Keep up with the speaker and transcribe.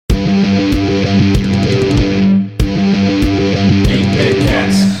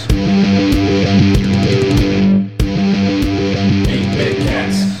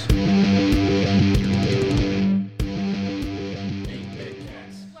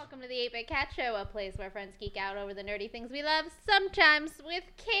to the 8-Bit Cat Show, a place where friends geek out over the nerdy things we love, sometimes with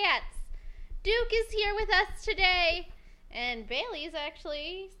cats. Duke is here with us today, and Bailey's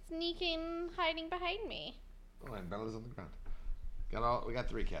actually hiding behind me. Oh, and Bella's on the ground. We got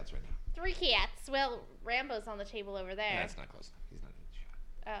 3 cats right now. 3 cats. Well, Rambo's on the table over there. That's not close enough. He's not in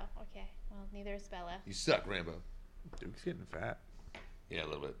the shot. Oh, okay. Well, neither is Bella. You suck, Rambo. Duke's getting fat. Yeah, a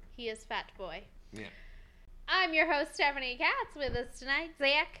little bit. He is fat boy. Yeah. I'm your host, Stephanie Katz. With us tonight,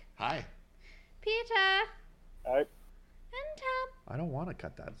 Zach, Hi. Peter, All right. and Tom. I don't want to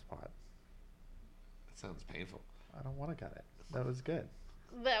cut that spot. That sounds painful. I don't want to cut it. That was good.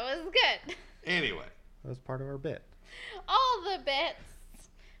 That was good. Anyway. That was part of our bit. All the bits.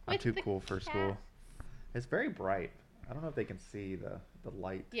 I'm with too the cool for school. cats. It's very bright. I don't know if they can see the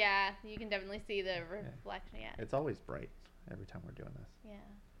light. Yeah, you can definitely see the reflection. Yeah. It's always bright every time we're doing this.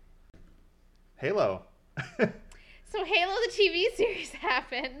 Yeah. Halo. So Halo, the TV series,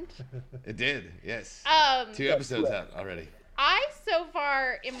 happened. It did, yes. 2 Yeah, episodes yeah. out already. I so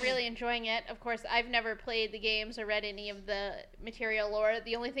far am really enjoying it. Of course, I've never played the games or read any of the material lore.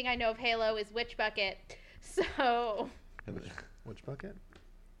 The only thing I know of Halo is Witch Bucket. So Which bucket?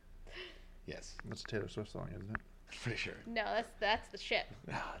 Yes. That's a Taylor Swift song, isn't it? Pretty sure. no, that's the ship.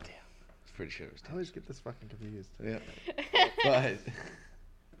 Oh, damn. It's pretty sure it was I always get this fucking confused. Yeah. But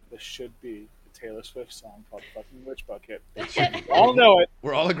This should be a Taylor Swift song called Fucking Witch Bucket. it should be. We all know it.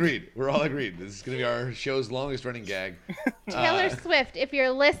 We're all agreed. This is going to be our show's longest running gag. Taylor Swift, if you're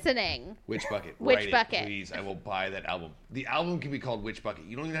listening. Witch Bucket. Witch Write it, Bucket. please. I will buy that album. The album can be called Witch Bucket.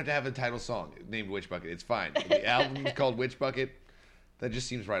 You don't even have to have a title song named Witch Bucket. It's fine. The album is called Witch Bucket. That just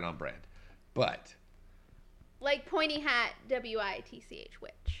seems right on brand. But, Like pointy hat, WITCH,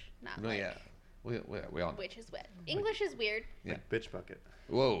 witch. Not no, like yeah. We all know. witch is wit. English is weird. Yeah. Like bitch bucket.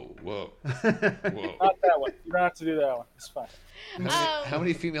 Whoa. Not that one. You don't have to do that one. It's fine. How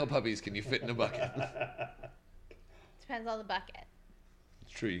many female puppies can you fit in a bucket? Depends on the bucket.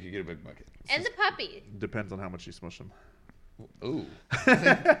 It's true. You could get a big bucket. And the puppy. Depends on how much you smush them. Ooh.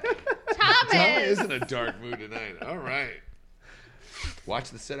 Thomas! Tom is in a dark mood tonight. All right. Watch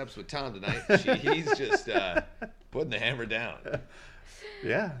the setups with Tom tonight. He's just putting the hammer down.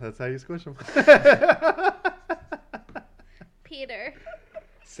 Yeah, that's how you squish them. Peter,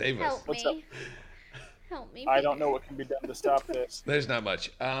 Save us. help What's me. Help me, I don't Peter. know what can be done to stop this. There's not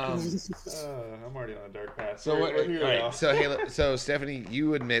much. I'm already on a dark path. So what? All right. So Halo. So Stephanie,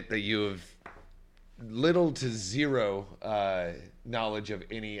 you admit that you have little to zero knowledge of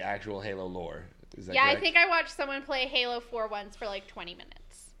any actual Halo lore. Is that Yeah, correct? I think I watched someone play Halo 4 once for like 20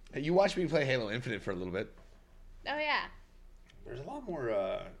 minutes. You watched me play Halo Infinite for a little bit. Oh, yeah. There's a lot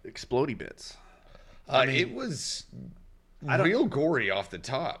more explodey bits. It was I don't- real gory off the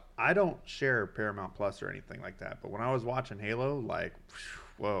top. I don't share Paramount Plus or anything like that, but when I was watching Halo, like,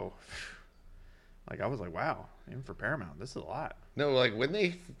 whoa. Like, I was like, wow, even for Paramount, this is a lot. No, like when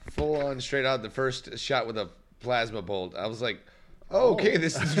they full on straight out the first shot with a plasma bolt, I was like, oh, okay,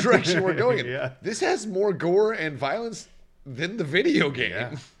 this is the direction we're going in. Yeah. This has more gore and violence than the video game.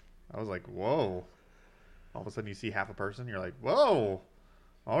 Yeah. I was like, whoa. All of a sudden you see half a person, you're like, whoa.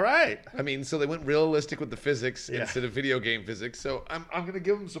 All right. I mean, so they went realistic with the physics Yeah. instead of video game physics. So I'm going to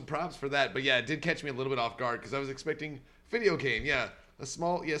give them some props for that. But yeah, it did catch me a little bit off guard because I was expecting video game. Yeah,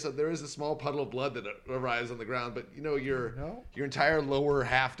 there is a small puddle of blood that arrives on the ground, but you know your entire lower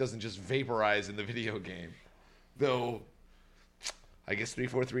half doesn't just vaporize in the video game. Though I guess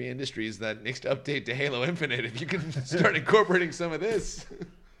 343 Industries, that next update to Halo Infinite, if you can start incorporating some of this,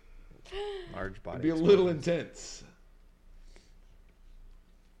 Large body. it'd be a little intense.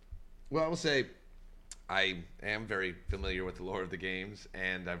 Well, I will say I am very familiar with the lore of the games,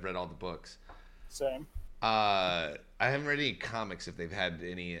 and I've read all the books. Same. I haven't read any comics if they've had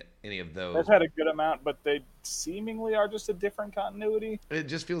any of those. They've had a good amount, but they seemingly are just a different continuity. It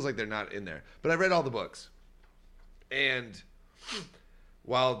just feels like they're not in there. But I read all the books. And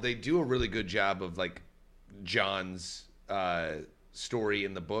while they do a really good job of like John's story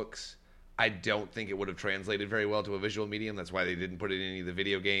in the books, I don't think it would have translated very well to a visual medium. That's why they didn't put it in any of the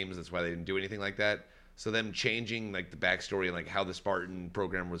video games. That's why they didn't do anything like that. So them changing like the backstory and like how the Spartan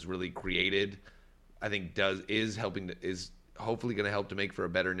program was really created, I think is hopefully going to help to make for a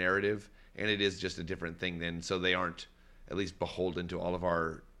better narrative. And it is just a different thing then. So they aren't at least beholden to all of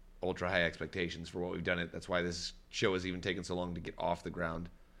our ultra high expectations for what we've done it. That's why this show has even taken so long to get off the ground.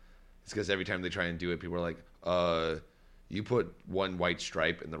 It's because every time they try and do it, people are like, you put one white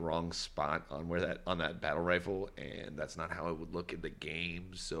stripe in the wrong spot on that battle rifle, and that's not how it would look in the game,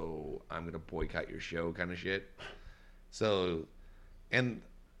 so I'm gonna boycott your show kind of shit. So, and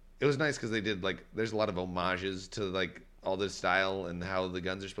it was nice because they did like there's a lot of homages to like all the style and how the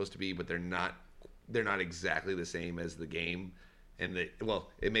guns are supposed to be, but they're not exactly the same as the game. And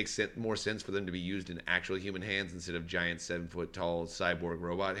it makes more sense for them to be used in actual human hands instead of giant 7-foot tall cyborg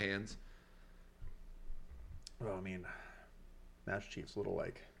robot hands. Well, I mean, Master Chief's little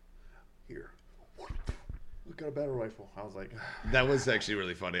like, here, look at a battle rifle. I was like, That was actually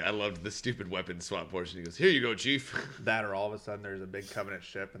really funny. I loved the stupid weapon swap portion. He goes, "Here you go, Chief." that, or all of a sudden there's a big Covenant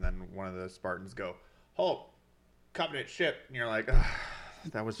ship, and then one of the Spartans go, "Halt, Covenant ship," and you're like, ugh,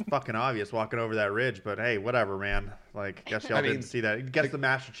 that was fucking obvious walking over that ridge. But hey, whatever, man. Like, guess y'all didn't see that. I guess the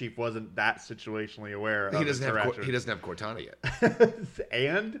Master Chief wasn't that situationally aware. He of doesn't his have direction. Cortana yet.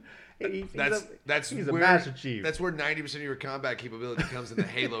 And He's a Master Chief. That's where 90% of your combat capability comes in the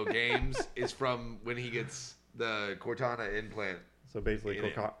Halo games. Is from when he gets the Cortana implant. So basically, in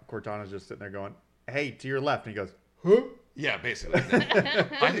it. Cortana's just sitting there going, "Hey, to your left," and he goes, "Huh?" Yeah, basically.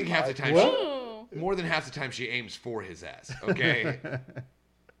 I think half the time, more than half the time, she aims for his ass. Okay.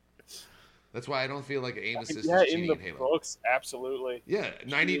 That's why I don't feel like aim assist is cheating in the in Halo. books, absolutely. Yeah,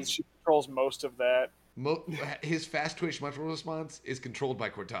 90. She controls most of that. His fast twitch mushroom response is controlled by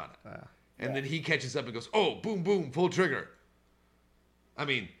Cortana, and Yeah. then he catches up and goes, "Oh, boom, boom, pull trigger." I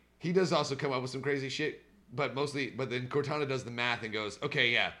mean, he does also come up with some crazy shit, but then Cortana does the math and goes, "Okay,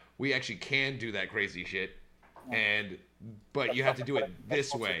 yeah, we actually can do that crazy shit, but you have to do it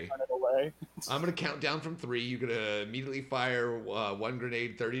this way." Turn it away. I'm gonna count down from 3. You're gonna immediately fire one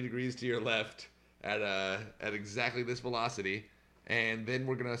grenade 30 degrees to your left at exactly this velocity, and then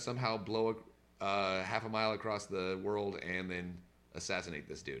we're gonna somehow blow half a mile across the world and then assassinate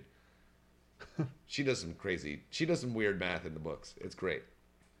this dude. She does some weird math in the books. It's great.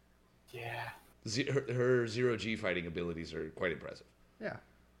 Yeah. Her zero G fighting abilities are quite impressive. Yeah,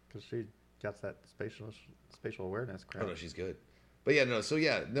 because she got that spatial awareness. Crap. Oh no, she's good. But yeah,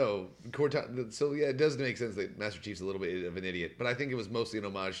 Cortana. So yeah, it does make sense that Master Chief's a little bit of an idiot. But I think it was mostly an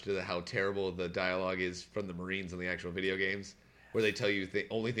homage to how terrible the dialogue is from the Marines in the actual video games, where they tell you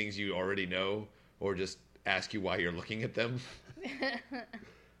only things you already know, or just ask you why you're looking at them.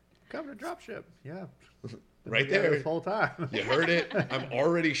 Covenant dropship. Yeah. Right Yeah, there. this whole time. You heard it. I'm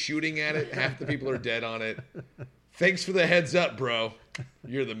already shooting at it. Half the people are dead on it. Thanks for the heads up, bro.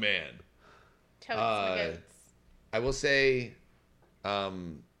 You're the man. Totes my goats. I will say,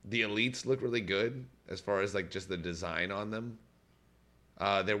 the elites look really good as far as like just the design on them.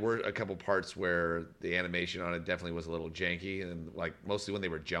 There were a couple parts where the animation on it definitely was a little janky, and like mostly when they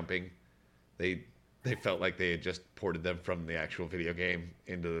were jumping, they felt like they had just ported them from the actual video game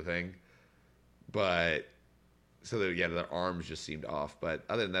into the thing. But so their arms just seemed off. But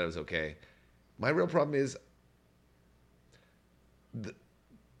other than that, it was okay. My real problem is the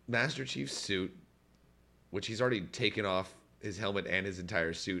Master Chief's suit, which he's already taken off his helmet and his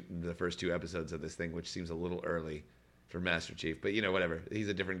entire suit in the first 2 episodes of this thing, which seems a little early for Master Chief. But whatever. He's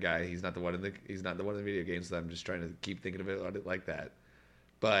a different guy. He's not the one in the video games. So I'm just trying to keep thinking about it like that.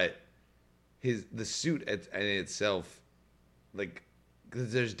 But the suit in itself, like,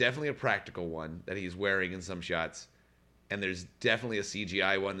 'cause there's definitely a practical one that he's wearing in some shots, and there's definitely a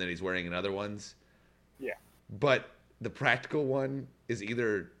CGI one that he's wearing in other ones. Yeah. But the practical one is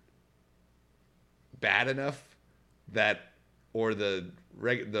either bad enough or the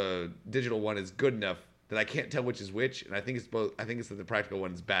digital one is good enough that I can't tell which is which, and I think it's both. I think it's that the practical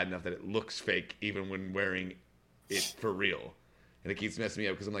one is bad enough that it looks fake even when wearing it for real, and it keeps messing me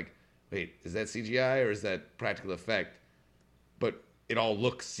up because I'm like, wait, is that CGI or is that practical effect? But it all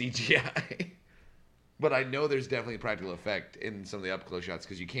looks CGI. But I know there's definitely a practical effect in some of the up-close shots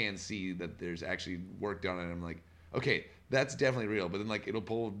because you can see that there's actually work done on it. I'm like, okay, that's definitely real. But then like it'll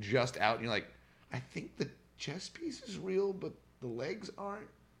pull just out and you're like, I think the chest piece is real, but the legs aren't.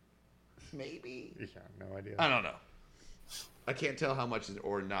 Maybe. Yeah, no idea. I don't know. I can't tell how much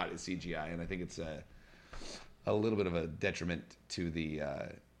or not is CGI, and I think it's a little bit of a detriment to the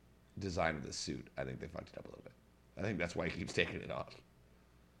design of the suit. I think they fucked it up a little bit. I think that's why he keeps taking it off.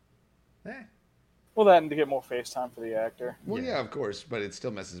 Well, that and to get more face time for the actor. Well, yeah, of course, but it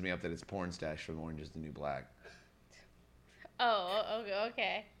still messes me up that it's porn stash from Orange is the New Black. Oh,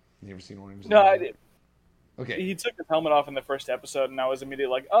 okay. You ever seen Orange is the No, New I Black? did. Okay. He took his helmet off in the first episode, and I was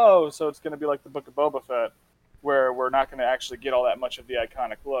immediately like, oh, so it's going to be like the Book of Boba Fett, where we're not going to actually get all that much of the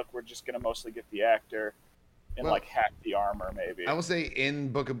iconic look. We're just going to mostly get the actor and Well, like hack the armor, maybe. I will say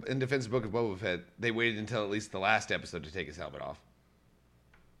in Defense of Book of Boba Fett, they waited until at least the last episode to take his helmet off.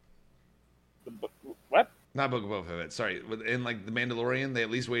 What? Not Book of Boba Fett. Sorry, in like the Mandalorian, they at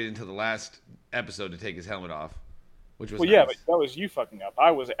least waited until the last episode to take his helmet off, which was Well, nice. yeah, but that was you fucking up.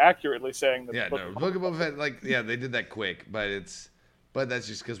 I was accurately saying that. Yeah, no, Book of Boba Fett, like, yeah, they did that quick, but But that's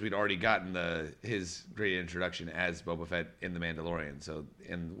just because we'd already gotten his great introduction as Boba Fett in The Mandalorian. So,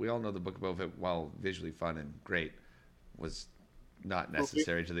 and we all know the Book of Boba Fett, while visually fun and great, was not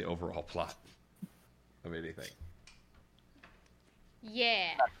necessary to the overall plot of anything.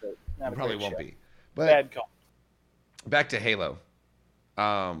 Yeah. Not It a probably great won't show. be. But Bad call. back to Halo.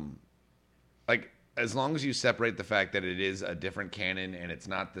 Like, as long as you separate the fact that it is a different canon and it's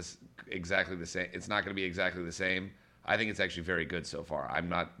not exactly the same, it's not going to be exactly the same. I think it's actually very good so far. I'm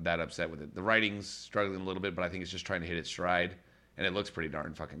not that upset with it. The writing's struggling a little bit, but I think it's just trying to hit its stride, and it looks pretty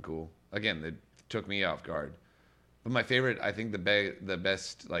darn fucking cool. Again, it took me off guard. But my favorite, I think the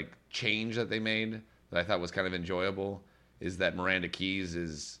best like change that they made that I thought was kind of enjoyable is that Miranda Keyes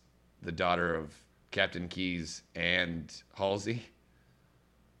is the daughter of Captain Keyes and Halsey.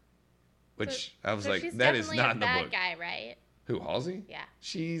 Which I was like, she's that is definitely not a in the bad book. guy, right? Who, Halsey? Yeah.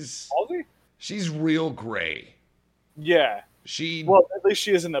 She's real gray. Yeah. Well, at least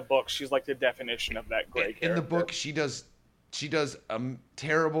she is in the book. She's like the definition of that gray character. In the book, she does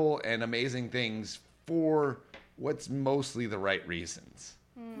terrible and amazing things for what's mostly the right reasons.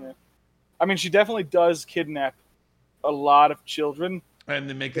 Yeah. I mean, she definitely does kidnap a lot of children. And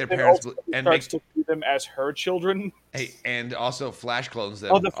then make their parents and starts to see them as her children. Hey, and also flash clones that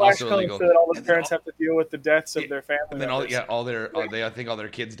the flash also clones illegal. so that all the parents have to deal with the deaths of their family And then members. I think all their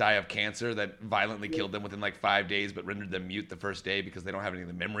kids die of cancer that violently killed them within like 5 days, but rendered them mute the first day because they don't have any of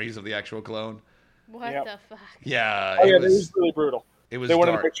the memories of the actual clone. What the fuck? Yeah. It was really brutal. It was They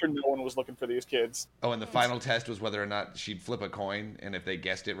wanted dark. to make sure no one was looking for these kids. Oh, and the final test was whether or not she'd flip a coin, and if they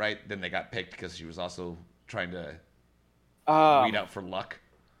guessed it right, then they got picked because she was also trying to weed out for luck.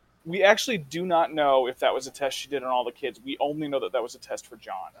 We actually do not know if that was a test she did on all the kids. We only know that was a test for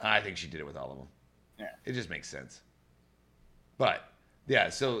John. I think she did it with all of them. Yeah. It just makes sense. But yeah,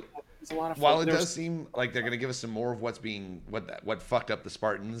 so There's a lot of while it does seem like they're going to give us some more of what fucked up the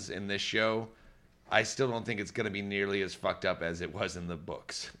Spartans in this show, I still don't think it's going to be nearly as fucked up as it was in the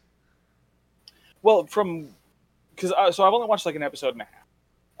books. Well, so I've only watched like an episode and a half.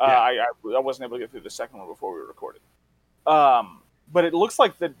 I wasn't able to get through the second one before we recorded. But it looks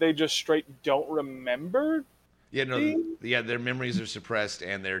like that they just straight don't remember. Yeah, their memories are suppressed,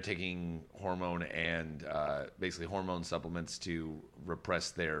 and they're taking hormone and basically hormone supplements to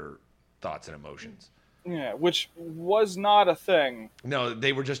repress their thoughts and emotions. Yeah, which was not a thing. No,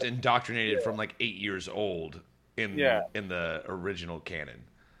 they were just indoctrinated from like 8 years old in the original canon.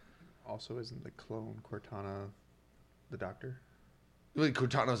 Also, isn't the clone Cortana the doctor? Really,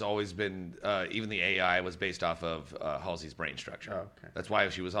 Cortana's always been, even the AI was based off of Halsey's brain structure. Oh, okay. That's why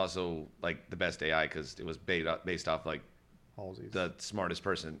she was also like the best AI, because it was based off like Halsey's. the smartest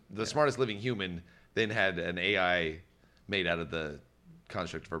person, the smartest living human, then had an AI made out of the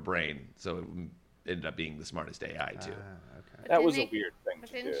construct of her brain, so it ended up being the smartest AI too. Okay. That was a weird thing But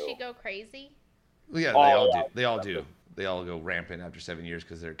to didn't do. she go crazy? Well, yeah, they all do. They all go rampant after 7 years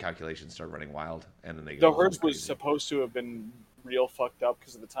because their calculations start running wild, and then they go. Though hers was crazy. supposed to have been real fucked up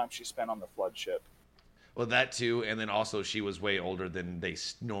because of the time she spent on the flood ship. Well, that too, and then also she was way older than they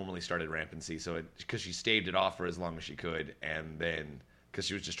normally started rampancy, so because she staved it off for as long as she could, and then because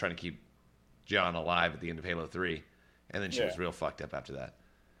she was just trying to keep John alive at the end of Halo 3, and then she was real fucked up after that.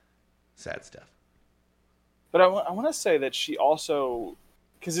 Sad stuff. But I want to say that she also,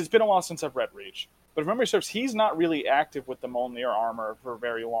 because it's been a while since I've read Reach, but if memory serves, he's not really active with the Mjolnir armor for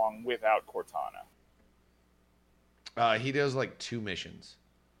very long without Cortana. He does like 2 missions.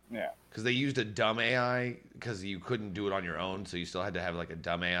 Yeah. Because they used a dumb AI because you couldn't do it on your own, so you still had to have like a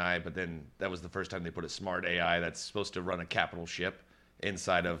dumb AI. But then that was the first time they put a smart AI that's supposed to run a capital ship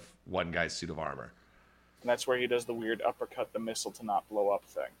inside of one guy's suit of armor. And that's where he does the weird uppercut the missile to not blow up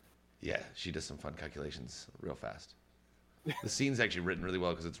thing. Yeah, she does some fun calculations real fast. The scene's actually written really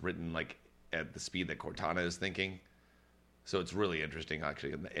well because it's written like at the speed that Cortana is thinking, so it's really interesting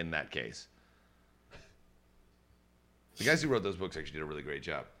actually in that case. The guys who wrote those books actually did a really great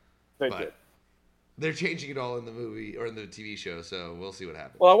job. They did. They're changing it all in the movie or in the TV show, so we'll see what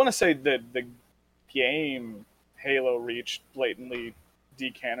happens. Well, I want to say that the game Halo Reach blatantly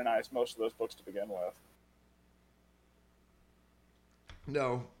decanonized most of those books to begin with.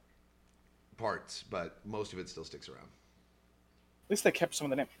 No parts, but most of it still sticks around. At least they kept some of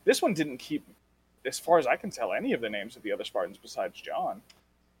the names. This one didn't keep, as far as I can tell, any of the names of the other Spartans besides John.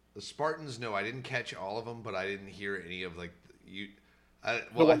 The Spartans, no, I didn't catch all of them, but I didn't hear any of like you. I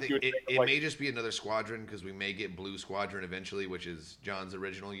ones think you would it, think of, it like- may just be another squadron because we may get Blue Squadron eventually, which is John's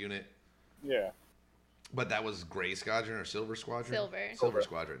original unit. Yeah. But that was Gray Squadron or Silver Squadron. Silver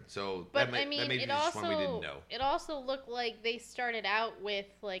Squadron. So But that may, I mean, that may be it just one we didn't also know. it also looked like they started out with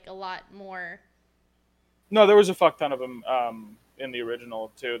like a lot more. No, there was a fuck ton of them in the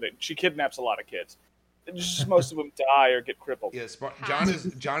original too. That she kidnaps a lot of kids. Just most of them die or get crippled. Yeah,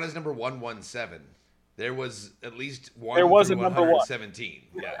 John is number 117. There was at least one There was through a number 117.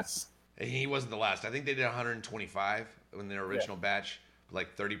 one. Yes. And he wasn't the last. I think they did 125 in their original batch.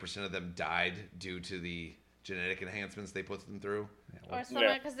 Like 30% of them died due to the genetic enhancements they put them through. Or someone,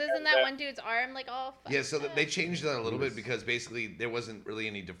 because isn't that one dude's arm like all fucked Yeah, so up? they changed that a little bit because basically there wasn't really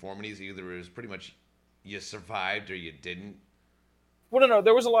any deformities. Either it was pretty much you survived or you didn't. Well, no,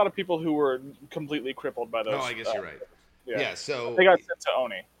 there was a lot of people who were completely crippled by those. No, I guess you're right. Yeah. Yeah, so They got sent to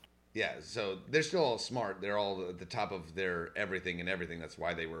Oni. yeah, so they're still all smart. They're all at the top of their everything and everything. That's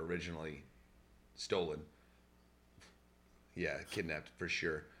why they were originally stolen. Yeah, kidnapped for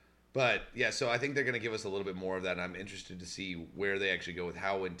sure. But yeah, so I think they're going to give us a little bit more of that. And I'm interested to see where they actually go with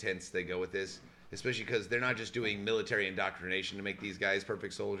how intense they go with this, especially because they're not just doing military indoctrination to make these guys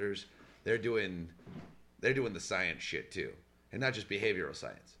perfect soldiers. They're doing the science shit too, and not just behavioral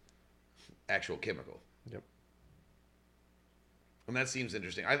science, actual chemical. Yep. And that seems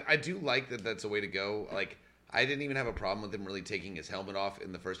interesting. I do like that that's a way to go. Like, I didn't even have a problem with him really taking his helmet off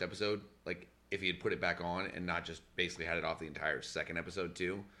in the first episode. Like, if he had put it back on and not just basically had it off the entire second episode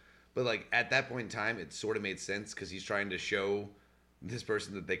too. But, like, at that point in time, it sort of made sense because he's trying to show this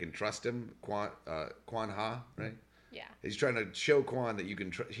person that they can trust him, Quan Ha, right? Yeah. He's trying to show Quan that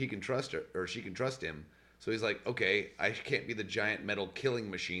he can trust her, or she can trust him. So he's like, okay, I can't be the giant metal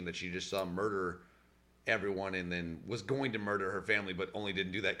killing machine that she just saw murder everyone and then was going to murder her family, but only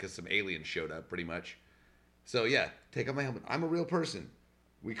didn't do that because some aliens showed up, pretty much. So yeah, take off my helmet. I'm a real person.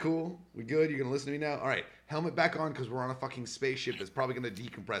 We cool? We good? You're gonna listen to me now? All right, helmet back on because we're on a fucking spaceship that's probably gonna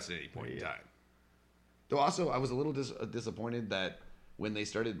decompress at any point in time. Though also, I was a little disappointed that when they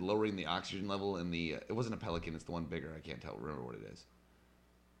started lowering the oxygen level in the, it wasn't a Pelican, it's the one bigger. I can't remember what it is.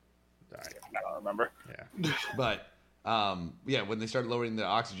 I don't remember. Yeah. But yeah, when they started lowering the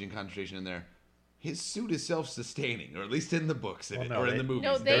oxygen concentration in there, his suit is self-sustaining, or at least in the books, Well, or in the movies.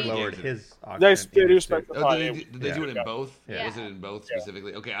 No, They they- lowered his They oxygen. do in it, too. specify. Oh, did they do it in Yeah. both? Yeah. Was it in both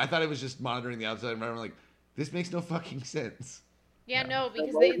specifically? Okay, I thought it was just monitoring the outside environment. Like, this makes no fucking sense. Yeah, no,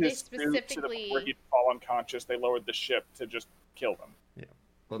 because lowered they his suit to the point specifically. where he'd fall unconscious. They lowered the ship to just kill them.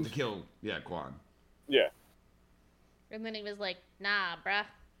 Well, to kill, Quan. Yeah. And then he was like, nah, bruh.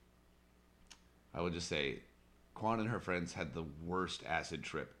 I would just say, Quan and her friends had the worst acid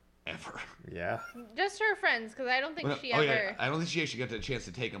trip ever. Yeah. Just her friends, because I don't think Well, she oh, ever. yeah, I don't think she actually got the chance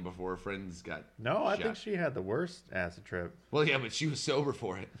to take them before her friends got No, I shot. think she had the worst acid trip. Well, yeah, but she was sober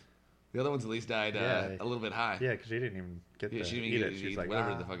for it. The other ones at least died Yeah. a little bit high. Yeah, because she didn't even get Yeah, to she didn't eat get it. to She's eat like,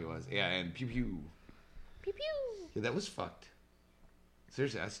 whatever "Ah." the fuck it was. Yeah, and pew pew. Pew pew. Yeah, that was fucked.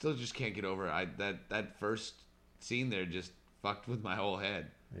 Seriously, I still just can't get over it. That first scene there just fucked with my whole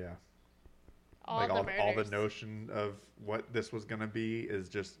head. Yeah. All Like the all murders. the notion of what this was gonna be is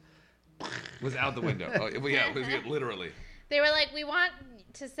just Was out the window. Oh, well, yeah, literally. They were like, we want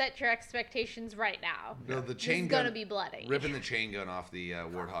to set your expectations right now. No, the This chain is gun. gonna be bloody. Ripping the chain gun off the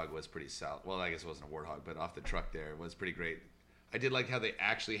Warthog was pretty solid. Well, I guess it wasn't a Warthog, but off the truck there was pretty great. I did like how they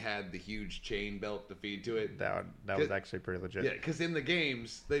actually had the huge chain belt to feed to it. that was actually pretty legit. Yeah, because in the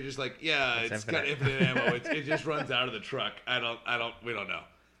games they just like, yeah, It's got infinite ammo. It just runs out of the truck. We don't know.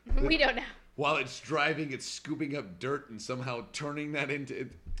 We don't know. While it's driving, it's scooping up dirt and somehow turning that into.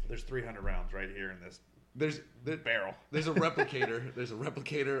 There's 300 rounds right here in this There's barrel. There's a replicator. There's a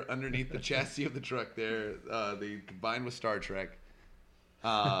replicator underneath the chassis of the truck there. They combined with Star Trek.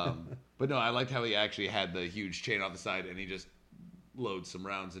 But no, I liked how he actually had the huge chain off the side and he just loads some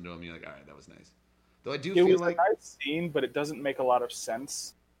rounds into him. You're like, all right, that was nice. Though I do It feel was like a nice scene, but it doesn't make a lot of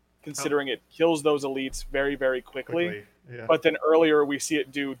sense, considering it kills those elites very, very quickly. Yeah. But then earlier we see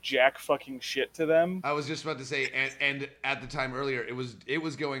it do jack fucking shit to them. I was just about to say, and at the time earlier, it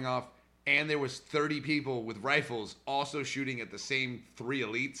was going off, and there was 30 people with rifles also shooting at the same 3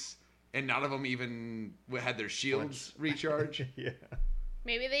 elites, and none of them even had their shields recharge. yeah.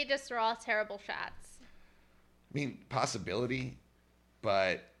 Maybe they just were all terrible shots. I mean, possibility,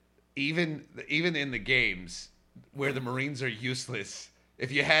 but even in the games where the Marines are useless,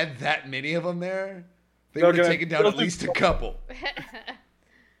 if you had that many of them there, they They're would have gonna- taken down at least a couple.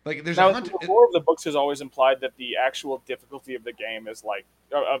 Like there's Now, a hundred. the lore of the books has always implied that the actual difficulty of the game is like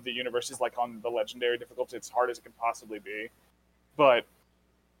of the universe is like on the legendary difficulty. It's hard as it can possibly be, but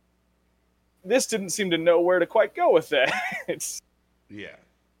this didn't seem to know where to quite go with that. It's Yeah.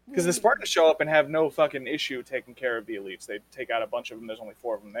 because the Spartans show up and have no fucking issue taking care of the elites. They take out a bunch of them. There's only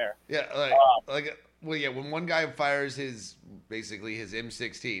 4 of them there. Yeah, well, yeah. When one guy fires his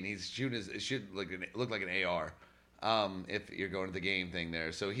M16, he's shooting look like an AR. if you're going to the game thing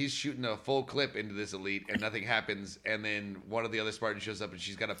there. So he's shooting a full clip into this elite, and nothing happens. And then one of the other Spartans shows up, and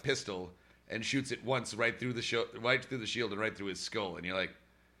she's got a pistol and shoots it once right through the shield and right through his skull. And you're like,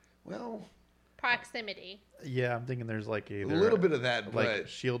 well, Proximity. Yeah, I'm thinking there's like either a little bit of that, like but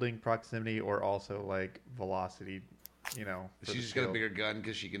shielding, proximity, or also like velocity. You know, for she's the just got a shield. bigger gun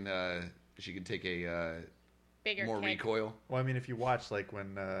because she can take a Bigger more kick. recoil. Well, I mean, if you watch like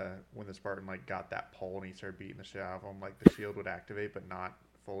when the Spartan like got that pole and he started beating the shit out of him, like the shield would activate but not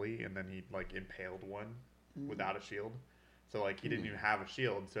fully, and then he like impaled one without a shield. So like he didn't even have a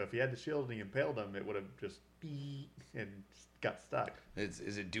shield. So if he had the shield and he impaled him, it would have just and just got stuck. Is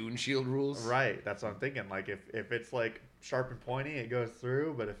it Dune shield rules? Right. That's what I'm thinking. Like if it's like sharp and pointy, it goes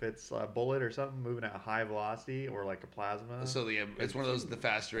through. But if it's a bullet or something moving at a high velocity or like a plasma, So it's one of those. The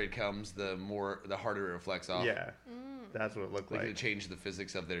faster it comes, the harder it reflects off. yeah, that's what it looked Like like. it changed the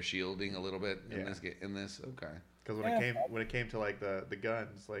physics of their shielding a little bit in Yeah. this. Okay. Because when it came to like the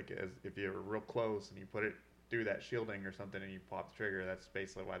guns, like if you were real close and you put it through that shielding or something and you pop the trigger, that's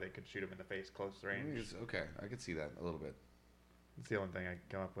basically why they could shoot him in the face close range. Okay, I could see that a little bit. It's the only thing I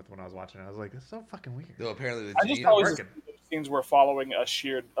come up with when I was watching it. I was like, that's so fucking weird. Though apparently I just always assumed those scenes were following a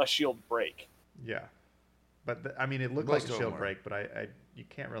shield break. Yeah, but I mean, it looked Most like a of them shield were. break, but I you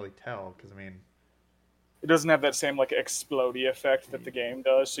can't really tell because I mean, It doesn't have that same like explodey effect that the game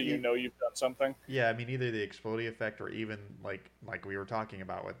does, so you know you've done something. yeah, I mean either the exploding effect or even like we were talking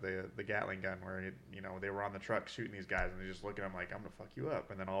about with the Gatling gun where they were on the truck shooting these guys and they just look at them like I'm gonna fuck you up,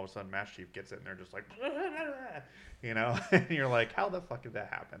 and then all of a sudden Master Chief gets it and they're just like, and you're like, how the fuck did that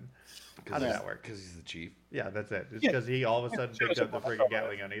happen? How did that work? Because he's the chief. Yeah, that's it. It's Yeah. because he all of a sudden Shows picked up the up on friggin' the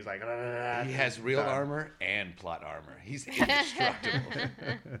Gatling gun. He's like, He has real done. armor and plot armor. He's indestructible.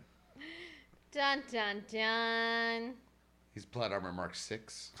 Dun dun dun. He's plot armor Mark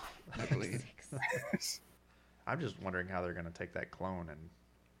 6, I believe. I'm just wondering how they're gonna take that clone and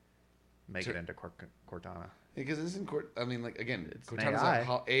make Sure. it into Cortana. Because isn't I mean, like again, It's an Cortana's AI.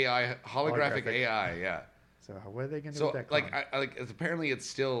 a AI holographic Holographic. AI. Yeah. So what are they gonna do So with that clone? like apparently it's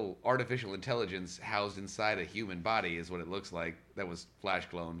still artificial intelligence housed inside a human body is what it looks like. That was flash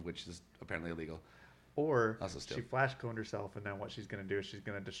cloned, which is apparently illegal. Or Also still. she flash cloned herself, and then what she's gonna do is she's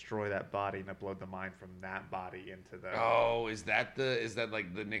gonna destroy that body and upload the mind from that body into the Oh, is that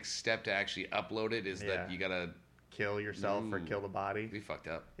like the next step to actually upload it? Is Yeah. that you gotta kill yourself or Ooh. kill the body? be fucked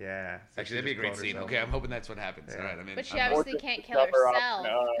up? Yeah. So Actually, she that'd be a just great cloned scene. herself. Okay, I'm hoping that's what happens. Yeah. All right, I mean, But she I'm- obviously can't kill herself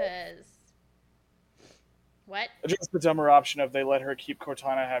because. What? Just the dumber option of they let her keep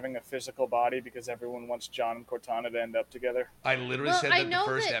Cortana having a physical body because everyone wants John and Cortana to end up together. I literally Well, said I that know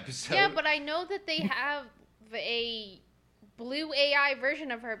the first that. episode. Yeah, but I know that they have a blue AI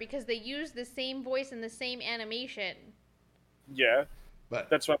version of her because they use the same voice and the same animation. Yeah, But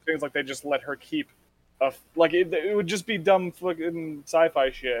that's what I'm saying. It's like they just let her keep it would just be dumb fucking sci-fi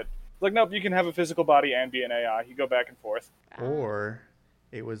shit. Like, nope, you can have a physical body and be an AI. You go back and forth. Or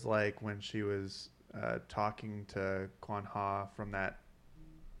it was like when she was talking to Quan Ha from that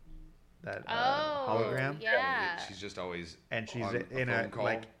hologram, Yeah. she's just always and she's on in a a phone call.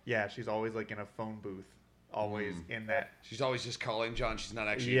 like she's always like in a phone booth, always in that. She's always just calling John. She's not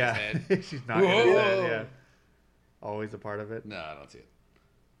actually Yeah, in his head. she's not in his head. Whoa. Yeah, always a part of it. No, I don't see it.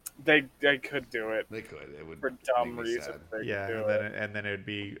 They could do it They could. It would for make dumb me reasons. sad. They Yeah, could and do then it. and then it would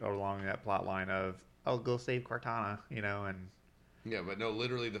be along that plot line of I'll go save Cortana, and Yeah, but no,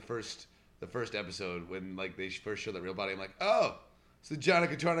 literally the first episode when like they first show the real body, I'm like, oh, so John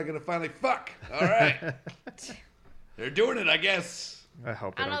and Katana are gonna finally fuck. All right, they're doing it, I guess. I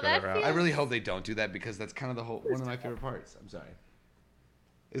hope I they know, don't go that that route. feels- I really hope they don't do that because that's kind of the whole one of my favorite parts. I'm sorry.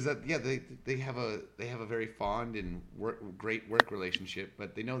 Is that they have a very fond and great work relationship,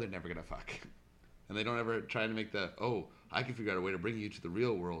 but they know they're never gonna fuck, and they don't ever try to make I can figure out a way to bring you to the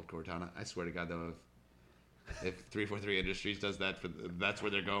real world, Cortana. I swear to God, though, if 343 Industries does that that's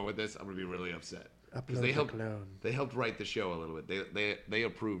where they're going with this, I'm gonna be really upset because Upload they the helped clone. they helped write the show a little bit. They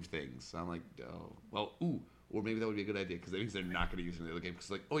approved things. So I'm like, oh well, or maybe that would be a good idea because that means they're not gonna use it in the other game.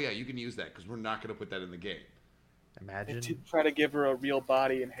 Because like, oh yeah, you can use that because we're not gonna put that in the game. They Imagine. did try to give her a real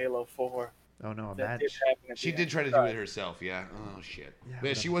body in Halo 4. Oh no, That imagine. did happen at She the did end. try to do it herself, yeah. Oh shit. Yeah, but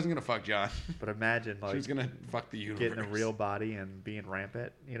but she wasn't gonna fuck John. But imagine She was like gonna fuck the universe. getting a real body and being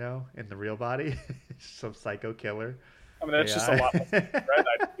rampant, in the real body, some psycho killer. I mean, that's just a AI. lot less red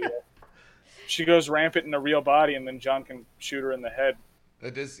idea. She goes rampant in a real body, and then John can shoot her in the head.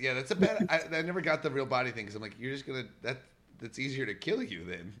 That is, yeah, that's a bad. I never got the real body thing because I'm like, you're just gonna that's easier to kill you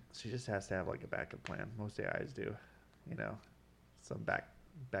then. She just has to have like a backup plan. Most AIs do, some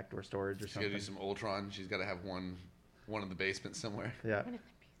backdoor storage or She's gotta something. do some Ultron. She's gotta have one in the basement somewhere. Yeah.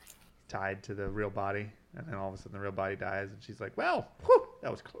 tied to the real body, and then all of a sudden the real body dies, and she's like, "Well, whew, that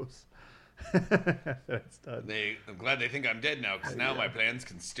was close." It's done. I'm glad they think I'm dead now, because now my plans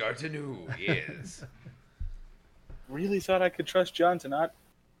can start anew. Yes. Really thought I could trust John to not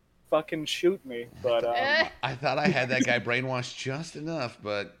fucking shoot me, but I thought I had that guy brainwashed just enough,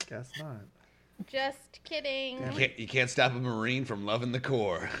 but Guess not. Just kidding. you can't stop a Marine from loving the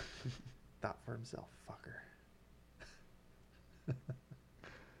Corps. Thought for himself, fucker.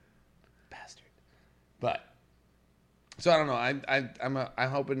 Bastard. But so I don't know. I'm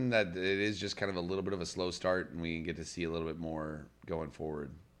hoping that it is just kind of a little bit of a slow start, and we get to see a little bit more going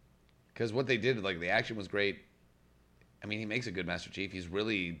forward. Because what they did, like the action was great. I mean, he makes a good Master Chief. He's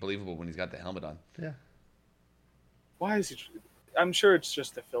really believable when he's got the helmet on. Yeah. why is he? I'm sure it's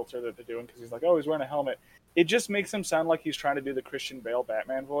just the filter that they're doing because he's like, oh, he's wearing a helmet. It just makes him sound like he's trying to do the Christian Bale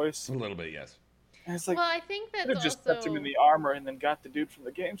Batman voice. A little bit, yes. And it's like, Well, I think that's could have also... just kept him in the armor and then got the dude from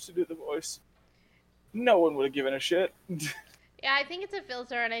the games to do the voice. No one would have given a shit. Yeah, I think it's a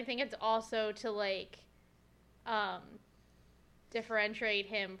filter, and I think it's also to, like, differentiate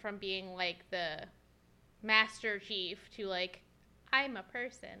him from being, like, the Master Chief to, like, I'm a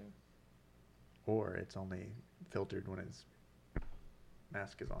person. Or it's only filtered when his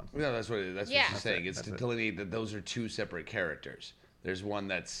mask is on. No, that's what what Yeah. she's saying. It's That's to it. delineate that those are two separate characters. There's one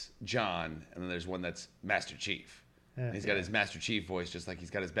that's John, and then there's one that's Master Chief. Yeah, And he's got his Master Chief voice just like he's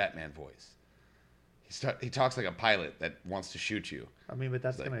got his Batman voice. He talks like a pilot that wants to shoot you. I mean, but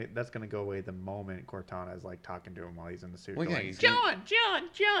that's Like- gonna go away the moment Cortana's like talking to him while he's in the suit. Well, yeah, going, he's John.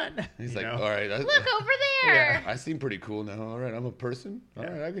 He's He's like, know? all right. Look over there! I seem pretty cool now. All right, I'm a person. All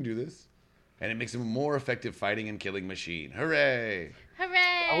right, I can do this. And it makes him a more effective fighting and killing machine. Hooray!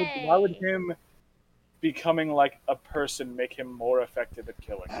 Hooray! Why would him becoming like a person make him more effective at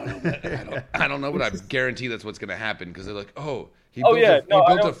killing? I don't know, but I guarantee that's what's going to happen because they're like, oh, he Oh, built, yeah, a, no,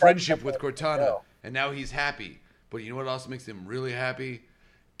 I he built know a friendship with exactly Cortana, what I know. and now he's happy. But you know what also makes him really happy?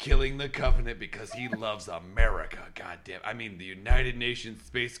 Killing the Covenant because he loves America. God damn. I mean, the United Nations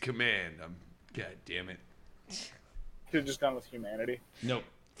Space Command. God damn it. Could have just gone with humanity. Nope.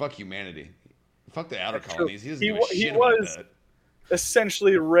 Fuck humanity. Fuck the outer That's true. colonies. He doesn't He give a wa- he shit about was- that.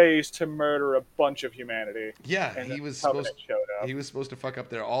 Essentially raised to murder a bunch of humanity. Yeah, And he the was Covenant supposed. showed up. He was supposed to fuck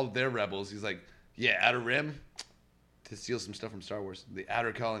up all their rebels. He's like, yeah, Outer Rim, to steal some stuff from Star Wars. The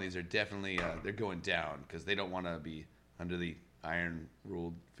outer colonies are definitely they're going down because they don't want to be under the iron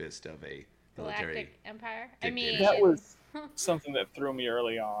ruled fist of a military. Galactic Empire? I mean... That was something that threw me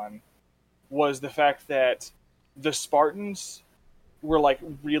early on, was the fact that the Spartans were like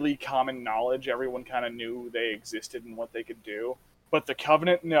really common knowledge. Everyone kind of knew they existed and what they could do. But the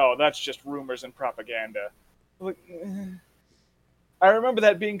Covenant, no, that's just rumors and propaganda. Like, I remember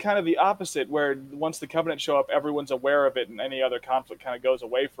that being kind of the opposite, where once the Covenant show up, everyone's aware of it, and any other conflict kind of goes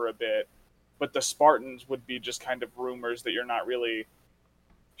away for a bit. But the Spartans would be just kind of rumors that you're not really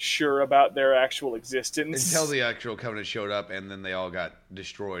sure about their actual existence. Until the actual Covenant showed up, and then they all got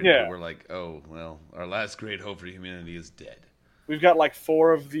destroyed. Yeah. And we're like, oh well, our last great hope for humanity is dead. We've got like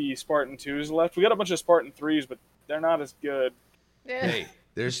 4 of the Spartan 2s left. We got a bunch of Spartan 3s, but they're not as good. Hey,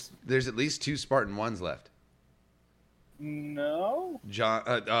 there's at least 2 Spartan 1s left. No? John,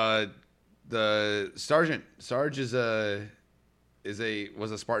 the Sergeant Sarge was a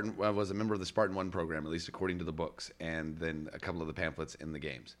Spartan, was a member of the Spartan 1 program, at least according to the books, and then a couple of the pamphlets in the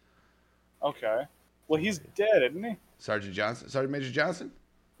games. Okay. Well, he's dead, isn't he? Sergeant Major Johnson?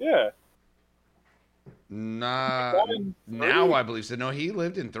 Yeah. Nah, died in 3? now I believe so. No, he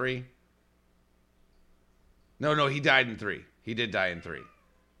lived in 3. No, he died in 3. He did die in 3.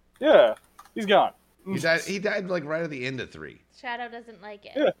 Yeah. He's gone. He died like right at the end of 3. Shadow doesn't like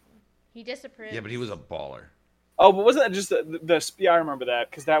it. Yeah. He disapproves. Yeah, but he was a baller. Oh, but wasn't that just the yeah, I remember that,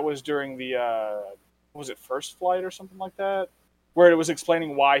 because that was during the, was it First Flight or something like that? Where it was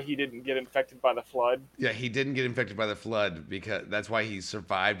explaining why he didn't get infected by the Flood. Yeah, he didn't get infected by the Flood because that's why he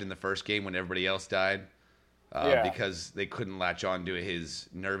survived in the first game when everybody else died. Yeah. Because they couldn't latch on to his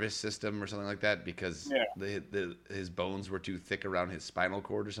nervous system or something like that because Yeah. his bones were too thick around his spinal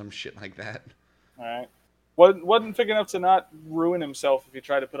cord or some shit like that. All right. Wasn't thick enough to not ruin himself if he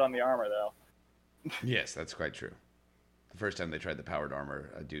tried to put on the armor, though. Yes, that's quite true. The first time they tried the powered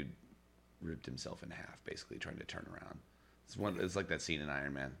armor, a dude ripped himself in half, basically trying to turn around. It's like that scene in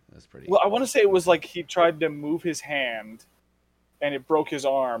Iron Man. That's pretty. Well, I want to say it was like he tried to move his hand, and it broke his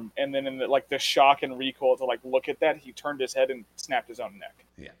arm. And then in the shock and recoil to like look at that, he turned his head and snapped his own neck.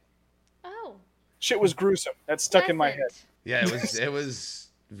 Yeah. Oh. Shit was gruesome. That stuck in my head. Pleasant. Yeah, it was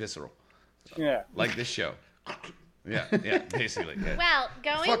visceral, Yeah. like this show. Yeah, basically. Yeah. Well,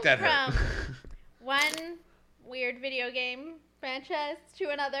 going Fuck that from hurt. one weird video game franchise to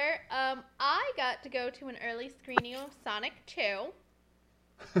another. I got to go to an early screening of Sonic 2.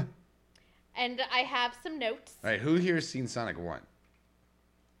 And I have some notes. All right, who here has seen Sonic 1?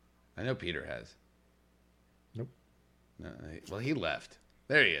 I know Peter has. Nope. No, well, he left.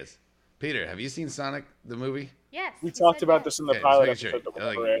 There he is. Peter, have you seen Sonic, the movie? Yes. We you talked said about yes. this in the Okay, pilot just making episode. sure. That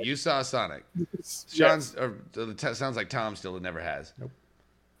we never aired. You saw Sonic. Yes. Sean's, or sounds like Tom still never has.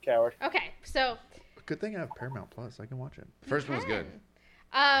 Coward. Okay, so Good thing I have Paramount Plus. I can watch it. First one was good.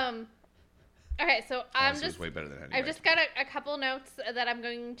 Okay, so I'm Honestly, just. it's way better than anyway. I've just got a couple notes that I'm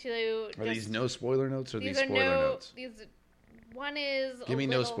going to. Are just, these no spoiler notes or these are spoiler no. notes? These. One is. Give me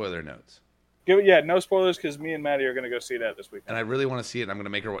no spoiler notes. No spoilers because me and Maddie are going to go see that this weekend. And I really want to see it. I'm going to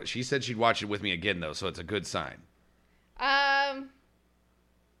make her. She said she'd watch it with me again, though, so it's a good sign.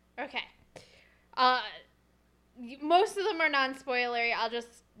 Okay. Most of them are non-spoilery. I'll just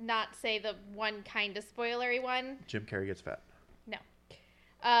not say the one kind of spoilery one. Jim Carrey gets fat. No.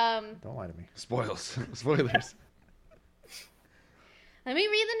 Don't lie to me. Spoilers. Let me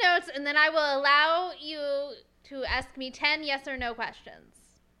read the notes, and then I will allow you to ask me 10 yes or no questions.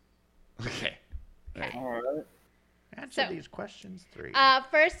 Okay. Okay. All right. Answer So- these questions 3.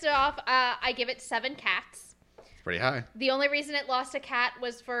 First off, I give it 7 cats. It's pretty high. The only reason it lost a cat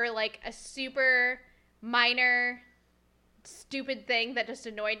was for like a super minor, stupid thing that just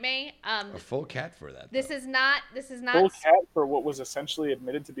annoyed me. A full cat for that. This though. is not. Full cat for what was essentially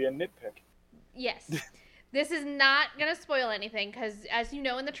admitted to be a nitpick. Yes. This is not going to spoil anything because, as you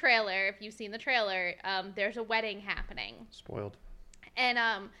know in the trailer, if you've seen the trailer, there's a wedding happening. Spoiled. And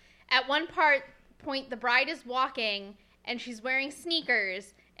at one point, the bride is walking and she's wearing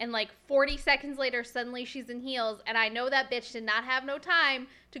sneakers. And like 40 seconds later, suddenly she's in heels. And I know that bitch did not have no time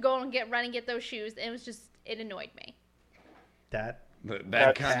to go and run and get those shoes. And it annoyed me. That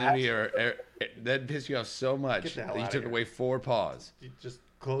That continuity that pissed you off so much Get the hell that you outta took here. away 4 paws. you just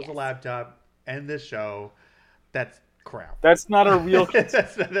close the Yes. laptop, end the show. That's crap. That's not a real.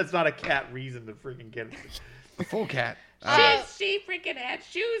 that's not a cat reason to freaking get it. A full cat. She freaking had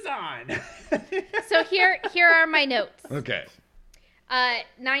shoes on. So here are my notes. Okay.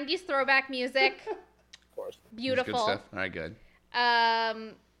 90s throwback music. Of course. That's Beautiful. good stuff. All right, good.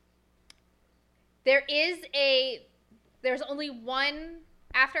 There's only one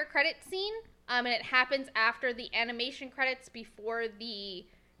after credit scene, and it happens after the animation credits before the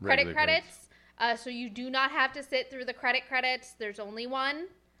Regular credit credits. So you do not have to sit through the credits. There's only one.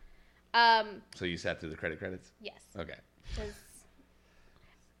 So you sat through the credits? Yes, Okay. because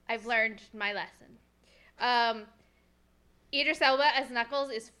I've learned my lesson. Idris Elba as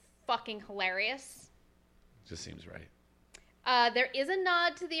Knuckles is fucking hilarious. Just seems right. There is a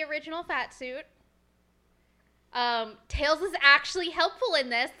nod to the original fat suit. Tails is actually helpful in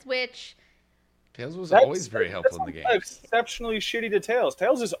this, which Tails was That's- always very helpful in the game. Exceptionally shitty to Tails.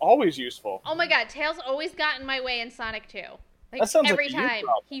 Tails is always useful. oh my god, Tails always got in my way in Sonic 2. Like That sounds like every a you time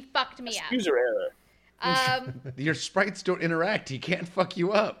problem. he fucked me up. User error. Your sprites don't interact. He can't fuck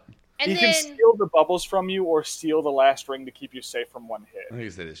you up. And He then can steal the bubbles from you or steal the last ring to keep you safe from one I hit.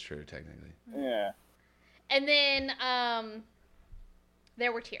 guess that is true, technically. Yeah.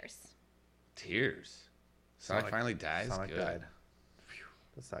 there were tears. Tears. Sonic finally dies? Sonic Good. died. Phew,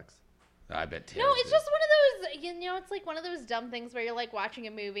 that sucks. I bet Tails No, it's did. just one of those, it's like one of those dumb things where you're like watching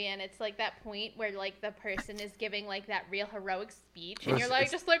a movie and it's like that point where like the person is giving like that real heroic speech and Well, you're like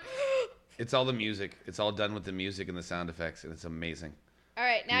it's- just like It's all the music. It's all done with the music and the sound effects, and it's amazing. all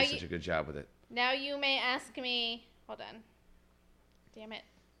right, He now did such a good job with it. now you may ask me, hold on. Damn it.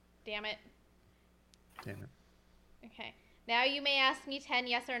 Damn it. Okay. Now you may ask me 10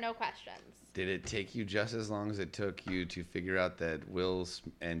 yes or no questions. Did it take you just as long as it took you to figure out that Will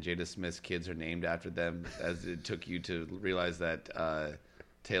and Jada Smith's kids are named after them as it took you to realize that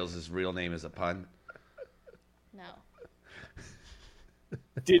Tails' real name is a pun? No.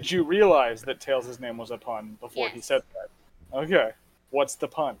 Did you realize that Tails' name was a pun before he Yes. said that? Okay. What's the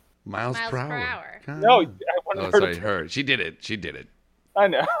pun? Miles per per hour. hour. God. No, I wanted Oh, her sorry, to- her. She did it. She did it. I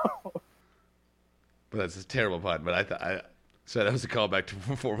know. But that's a terrible pun. But I thought so that was a callback to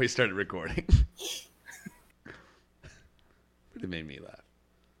before we started recording. But it made me laugh.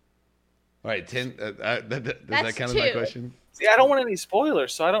 All right, 10. Does that That's count as my 2. question? See, I don't want any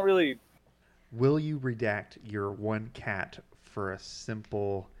spoilers, so I don't really. Will you redact your one cat for a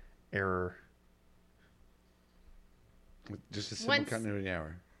simple error? Just a simple Once- continuity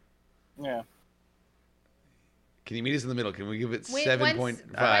hour. Yeah. Can you meet us in the middle? Can we give it Wait,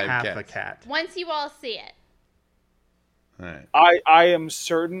 7.5 Half cats? a cat. Once you all see it. All right. I am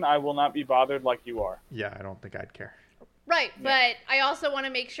certain I will not be bothered like you are. Yeah, I don't think I'd care. Right, but I also want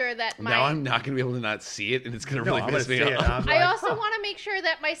to make sure that Now I'm not going to be able to not see it, and it's going to really I'm gonna piss me say it, off. and I'm I like, also want to make sure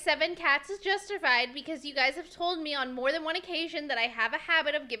that my 7 cats is justified because you guys have told me on more than one occasion that I have a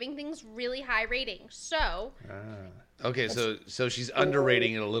habit of giving things really high ratings. So, Okay, so she's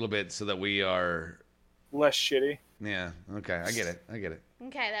underrating it a little bit so that we are... Less shitty. Yeah, okay, I get it.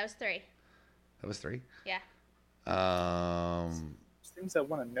 okay, that was 3. That was 3? Yeah. Things I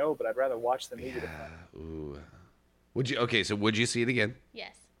want to know, but I'd rather watch the movie. Yeah, ooh. Would you see it again?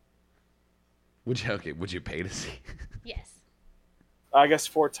 Yes. Would you pay to see? Yes. I guess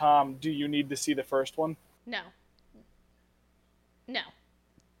for Tom, do you need to see the first one? No. No.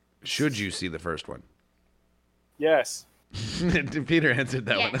 Should you see the first one? Yes. Peter answered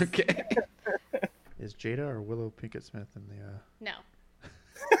that one. Yes. Okay. is Jada or Willow Pinkett Smith in the? No.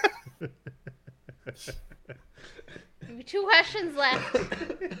 2 questions left.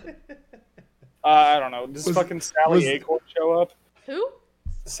 I don't know. Does fucking Sally Acorn show up? Who?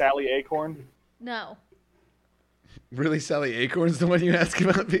 Sally Acorn? No. Really, Sally Acorn's the one you ask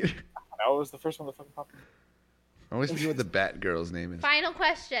about, Peter? No, it was the first one that fucking popped. I always forget what the Batgirl's name is. Final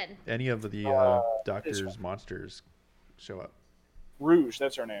question. Any of the Doctor's monsters show up? Rouge,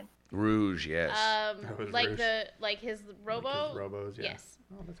 that's her name. Rouge, yes. was Like Rouge. his robo. Like his robos, yeah. Yes.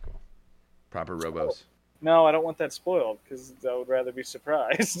 Oh, that's cool. Proper robos. No, I don't want that spoiled because I would rather be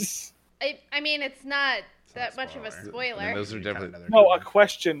surprised. I mean, it's not that not much of a spoiler. spoiler. And those are definitely... No, a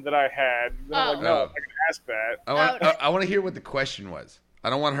question that I had. Then I'm like, Oh. no, Oh. I'm not gonna ask that. I want to hear what the question was. I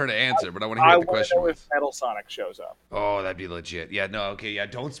don't want her to answer, but I want to I hear what the want to question know was. if Metal Sonic shows up. Oh, that'd be legit. Yeah, no, okay, yeah,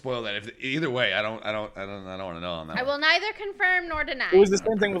 don't spoil that. If either way, I don't want to know on that. I one. will neither confirm nor deny. It was the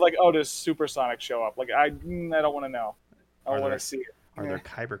same thing with like, oh, does Supersonic show up? Like, I don't want to know. I Are want there- to see it. Are Yeah. there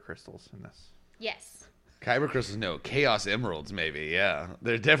kyber crystals in this? Yes. Kyber crystals, no. Chaos emeralds, maybe. Yeah,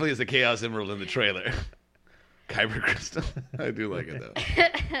 there definitely is a chaos emerald in the trailer. Kyber crystal. I do like it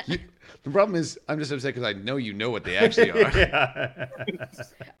though. The problem is, I'm just upset because I know you know what they actually are. yeah.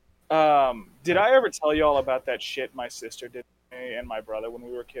 Did I ever tell you all about that shit my sister did to me and my brother when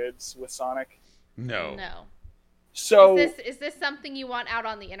we were kids with Sonic? No. No. So, Is this something you want out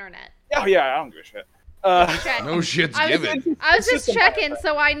on the internet? oh yeah, I don't give a shit. Check. No shit's I was, given. I was It's just just a checking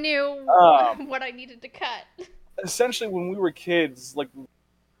so I knew Um, what I needed to cut. Essentially, when we were kids,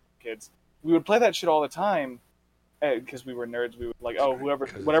 we would play that shit all the time because we were nerds. We would like, oh, whatever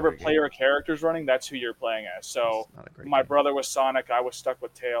it's a player or character's running, that's who you're playing as. So That's not a great my game. brother was Sonic, I was stuck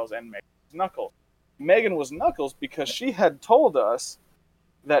with Tails, and Megan was Knuckles. Megan was Knuckles because she had told us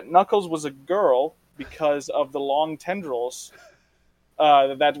that Knuckles was a girl because of the long tendrils.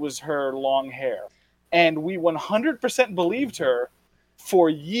 That was her long hair. And we 100% believed her for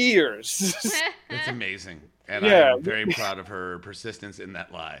years. It's amazing, and Yeah. I'm very proud of her persistence in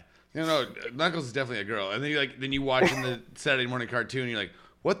that lie. You know, Knuckles is definitely a girl, and then you watch in the Saturday morning cartoon, and you're like,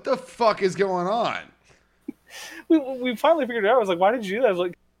 what the fuck is going on? we finally figured it out. I was like, why did you do that? I was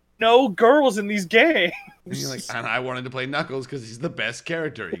like, no girls in these games. And you're like, and I wanted to play Knuckles because he's the best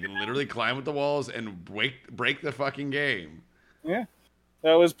character. He can literally climb up the walls and break the fucking game. Yeah.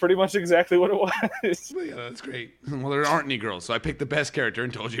 That was pretty much exactly what it was. But yeah, that's great. Well, there aren't any girls, so I picked the best character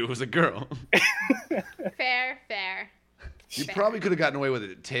and told you it was a girl. Fair. You Fair. probably could have gotten away with it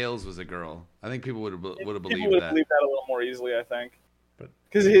if Tails was a girl. I think people would have People believed would that. believe that a little more easily, I think. But-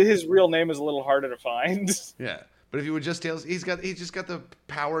 Because his real name is a little harder to find. Yeah, but if you would just Tails, he's just got the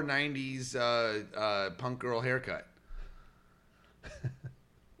power '90s punk girl haircut.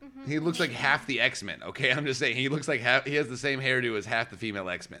 He looks like half the X-Men. Okay, I'm just saying he looks like he has the same hairdo as half the female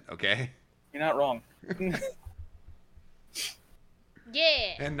X-Men. Okay, You're not wrong.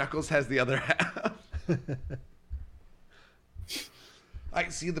 Yeah. and Knuckles has the other half. I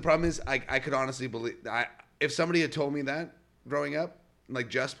see. The problem is, I could honestly believe. If somebody had told me that growing up, like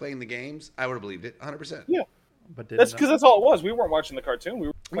just playing the games, I would have believed it 100%. Yeah. But That's because that's all it was. We weren't watching the cartoon. We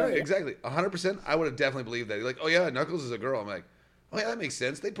were No, playing the game. exactly. 100%. I would have definitely believed that. You're like, oh yeah, Knuckles is a girl. I'm like, oh yeah, that makes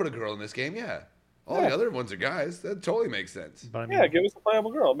sense. They put a girl in this game. Yeah. All Yeah. the other ones are guys. That totally makes sense. But I mean, Yeah, give us a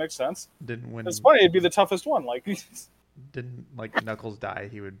playable girl. It makes sense. when It's funny. It'd be the toughest one. Like, didn't like Knuckles die,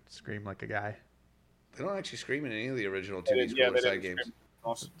 he would scream like a guy. They don't actually scream in any of the original they 2D didn't- yeah, scroller they side didn't games. scream.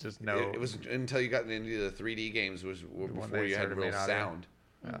 Awesome. Just no. It was until you got into the 3D games before they you had started real making audio. sound.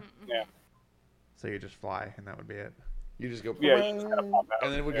 Yeah. So you just fly, and that would be it. You just go, Yeah, you just gotta pop out.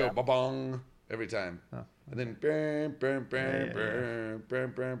 and then it would Yeah. go ba-bong every time. Oh. And then burn, burn, burn, Yeah. burn,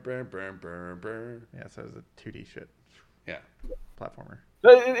 burn, burn, burn, burn, burn, burn. Yeah, so it was a 2D shit Yeah. platformer.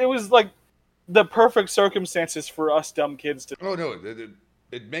 It was like the perfect circumstances for us dumb kids to. Oh no,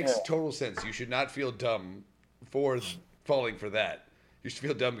 it makes Yeah. total sense. You should not feel dumb for falling for that. You should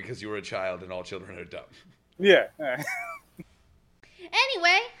feel dumb because you were a child, and all children are dumb. Yeah.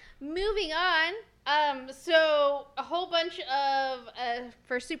 Anyway, moving on. So a whole bunch of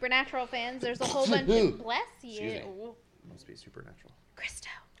for Supernatural fans, there's a whole bunch of bless Excuse me. you, Must be supernatural. Christo.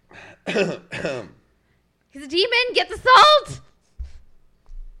 He's a demon. Get the salt.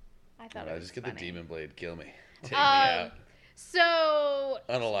 I thought it was just get funny. the demon blade. Kill me. Take me out. So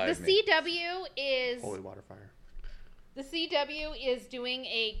Unalive the me. CW is Holy water fire. The CW is doing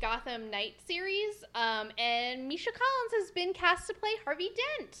a Gotham Knight series, and Misha Collins has been cast to play Harvey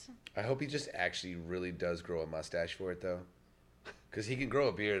Dent. I hope he just actually really does grow a mustache for it, though. Because he can grow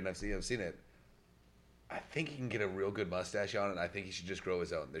a beard, and I've seen it. I think he can get a real good mustache on it, and I think he should just grow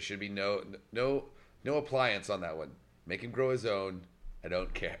his own. There should be no appliance on that one. Make him grow his own. I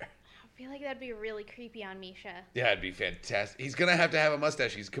don't care. I feel like that'd be really creepy on Misha. Yeah, it'd be fantastic. He's going to have a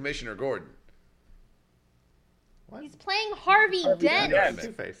mustache. He's Commissioner Gordon. What? He's playing Harvey Dent. Yeah.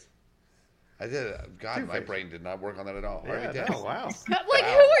 Two-Face. I did. God, my Two-Face. brain did not work on that at all. Yeah, Harvey Dent. no, wow. Like,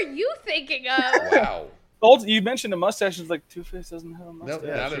 Wow. who are you thinking of? Wow. You mentioned a mustache. It's like Two-Face doesn't have a No, mustache.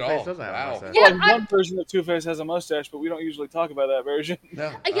 Yeah, not at Two-Face all. doesn't have a Wow. mustache. Yeah, Well, I'm- one version of Two-Face has a mustache, but we don't usually talk about that version.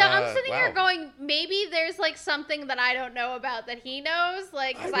 No. Yeah, I'm sitting here wow. going, maybe there's like something that I don't know about that he knows,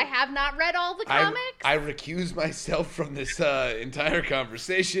 like, because I have not read all the comics. I recuse myself from this entire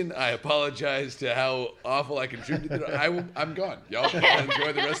conversation. I apologize to how awful I contributed. I'm gone. Y'all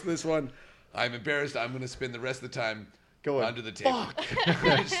enjoy the rest of this one. I'm embarrassed. I'm going to spend the rest of the time Going, under the table.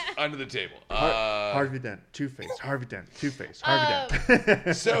 Just under the table. Harvey Dent, Two-Face, Harvey Dent, Two-Face, Harvey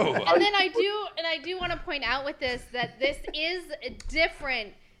Dent. So, And then I do want to point out with this that this is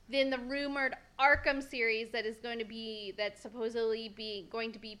different than the rumored Arkham series that's supposedly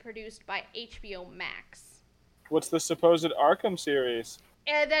going to be produced by HBO Max. What's the supposed Arkham series?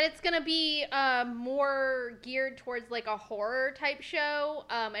 And that it's going to be more geared towards like a horror type show,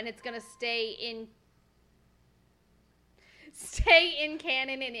 and it's going to stay in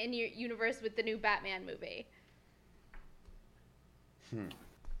canon and in your universe with the new Batman movie.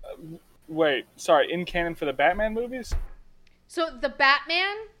 Wait, sorry, in canon for the Batman movies? So the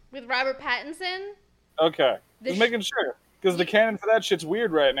Batman with Robert Pattinson. Okay, The just making sure because the canon for that shit's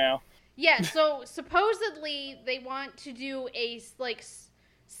weird right now. Yeah, so supposedly they want to do a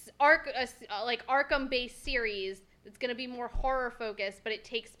Arkham based series that's going to be more horror focused, but it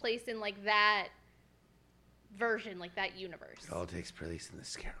takes place in like that version, like that universe. it all takes place in the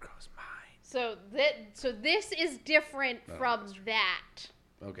Scarecrow's mind. So this is different from that's true. that.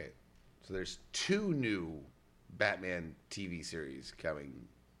 Okay. So there's 2 new Batman TV series coming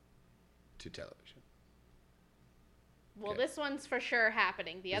to television. Well, Okay. this one's for sure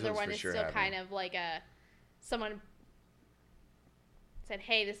happening. The This other one's one for is sure still happening. kind of like someone said,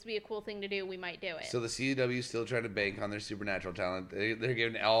 "Hey, this would be a cool thing to do. We might do it." So the CW is still trying to bank on their supernatural talent. They're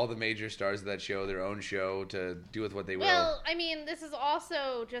giving all the major stars of that show their own show to do with what they will. Well, I mean, this is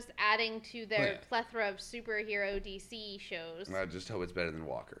also just adding to their Oh, yeah. plethora of superhero DC shows. I just hope it's better than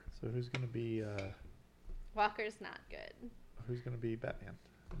Walker. So who's gonna be Walker's not good. Batman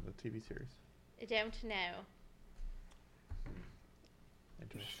in the TV series? I don't know.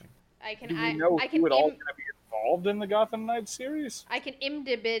 Interesting. I can Do we I know I can who at all going to be involved in the Gotham Knights series? I can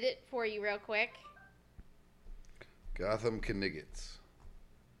IMDb it for you real quick. Gotham Kniggets.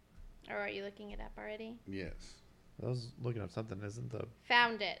 Or are you looking it up already? Yes. I was looking up something. Isn't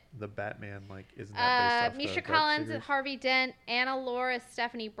Found it. the Batman isn't that based off Misha the Dark Collins series? as Harvey Dent, Anna Laura as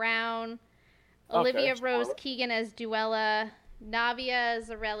Stephanie Brown, Okay, Olivia spoiler. Rose Keegan as Duella, Navia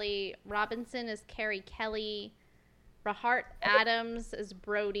Zarelli Robinson as Carrie Kelly, Rahart Adams as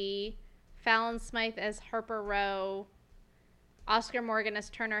Brody, Fallon Smythe as Harper Rowe, Oscar Morgan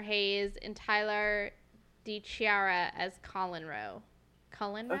as Turner Hayes, and Tyler DiChiara as Colin Rowe.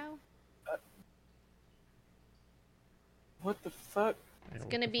 Colin Rowe? What the fuck? It's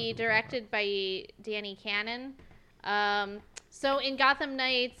going to be directed by Danny Cannon. So in Gotham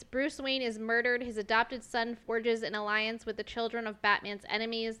Knights, Bruce Wayne is murdered. His adopted son forges an alliance with the children of Batman's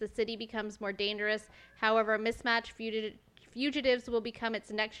enemies. The city becomes more dangerous. However, mismatched fugitives will become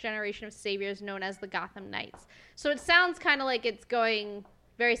its next generation of saviors known as the Gotham Knights. So it sounds kind of like it's going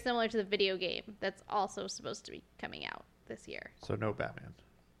very similar to the video game that's also supposed to be coming out this year. So no Batman.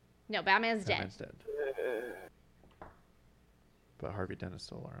 No, Batman's dead. Batman's dead. But Harvey Dent is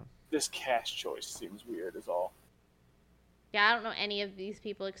still around. This cast choice seems weird as all. Yeah, I don't know any of these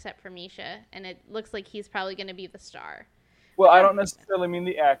people except for Misha, and it looks like he's probably going to be the star. Well, I don't necessarily mean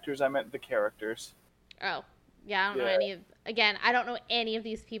the actors. I meant the characters. Oh, yeah, I don't know Yeah. any of. Again, I don't know any of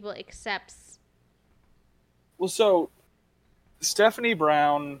these people except. Well, so Stephanie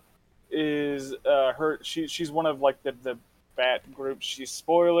Brown is she's one of like the Bat group. She's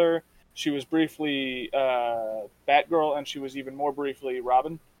spoiler. She was briefly Batgirl, and she was even more briefly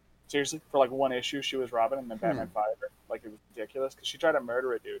Robin. Seriously, for like one issue, she was Robin, and then Batman fired her. Like, it was ridiculous because she tried to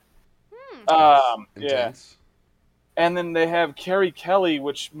murder a dude. Yeah. Intense. And then they have Carrie Kelly,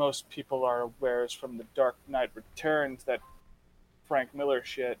 which most people are aware is from the Dark Knight Returns, that Frank Miller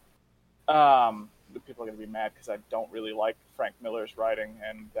shit. The people are going to be mad because I don't really like Frank Miller's writing,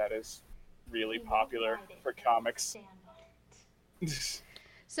 and that is really popular for comics.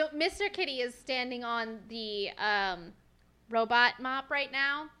 So Mr. Kitty is standing on the robot mop right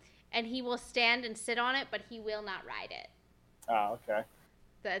now, and he will stand and sit on it, but he will not ride it. Oh, okay.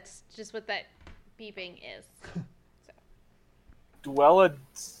 That's just what that beeping is.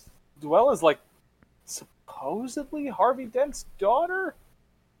 Duella's like supposedly Harvey Dent's daughter.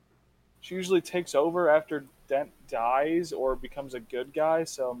 She usually takes over after Dent dies or becomes a good guy,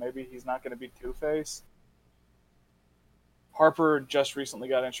 so maybe he's not going to be Two-Face. Harper just recently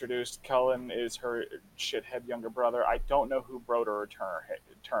got introduced. Cullen is her shithead younger brother. I don't know who Broder or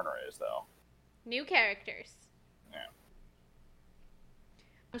Turner is, though. New characters. Yeah.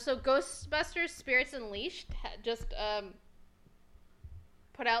 So Ghostbusters Spirits Unleashed just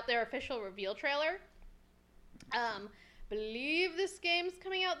put out their official reveal trailer. Believe this game's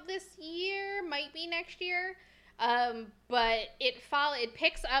coming out this year, might be next year. But it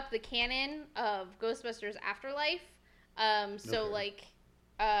picks up the canon of Ghostbusters Afterlife.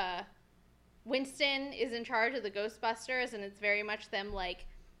 Winston is in charge of the Ghostbusters, and it's very much them like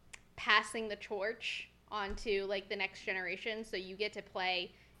passing the torch onto like the next generation. So you get to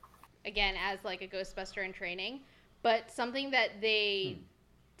play again as like a Ghostbuster in training. But something that they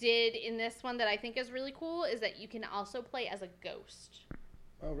did in this one that I think is really cool is that you can also play as a ghost.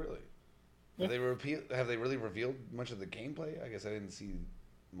 Oh, really? Yeah. Have they really revealed much of the gameplay? I guess I didn't see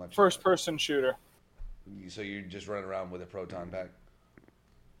much. First-person shooter. So you're just running around with a proton pack?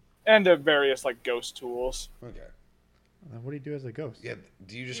 And various like ghost tools. Okay. Then what do you do as a ghost? Yeah.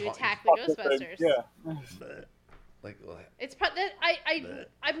 Do you just You attack the Ghostbusters. Yeah. like? Well, It's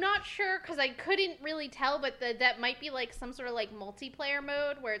I'm not sure because I couldn't really tell, but that might be like some sort of like multiplayer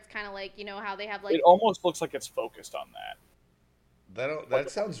mode where it's kind of like, you know how they have like It almost looks like it's focused on that. that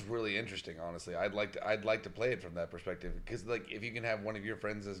sounds really interesting. Honestly, I'd like to play it from that perspective because like if you can have one of your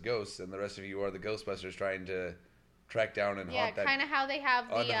friends as ghosts and the rest of you are the Ghostbusters trying to track down and haunt that kind of how they have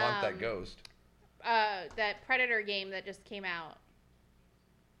the haunt that ghost. That Predator game that just came out.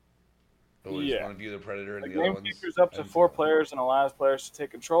 Or is one of you the Predator and The the other game ones? features up to 4 players and allows players to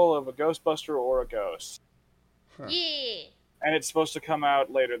take control of a Ghostbuster or a ghost. Huh. Yeah. And it's supposed to come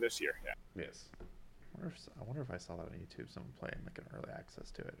out later this year. Yeah. Yes. I wonder if I saw that on YouTube, someone playing like an early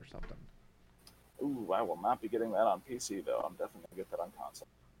access to it or something. Ooh, I will not be getting that on PC though. I'm definitely gonna get that on console.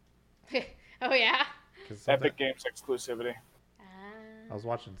 Oh yeah. Epic Games exclusivity. I was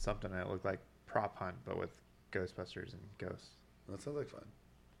watching something and it looked like Prop Hunt, but with Ghostbusters and ghosts. That sounds like fun.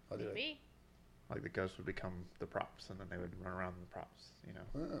 I'll do it. Maybe. Like the ghosts would become the props, and then they would run around the props. You know.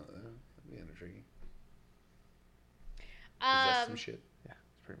 Oh, that'd be intriguing. Possess some shit. Yeah,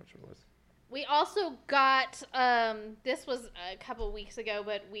 that's pretty much what it was. We also got this was a couple weeks ago,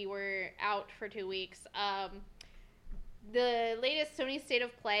 but we were out for 2 weeks. The latest Sony State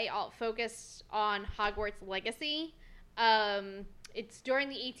of Play all focused on Hogwarts Legacy. It's during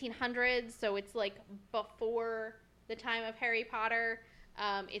the 1800s, so it's like before the time of Harry Potter.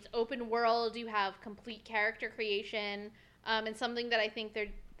 It's open world. You have complete character creation, and something that I think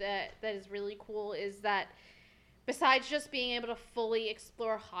that is really cool is that besides just being able to fully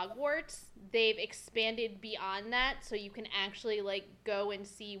explore Hogwarts, they've expanded beyond that, so you can actually like go and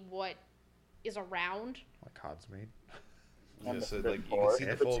see what is around. Like Hogsmeade. Yeah, And so the like you can see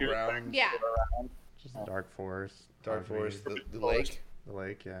the the full two ground. Yeah. Just the Dark Forest. Dark Forest, Hogsmeade, the lake, the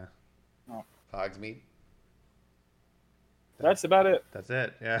lake, yeah. Hogsmeade. That's about it. That's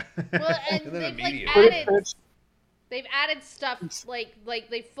it, yeah. Well, and And then they've like immediately. they've added stuff like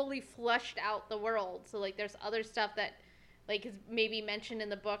they fully flushed out the world. So like there's other stuff that like is maybe mentioned in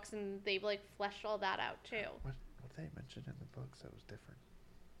the books, and they've like fleshed all that out too. What they mentioned in the books that was different?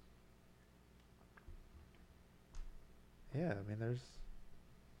 Yeah, I mean, there's.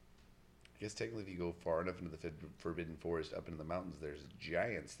 I guess technically, if you go far enough into the Forbidden Forest, up into the mountains, there's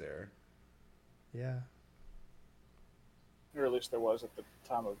giants there. Yeah. Or at least there was at the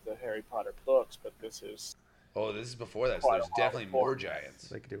time of the Harry Potter books, but this is Oh, this is before that, so Quite a there's lot definitely before. more giants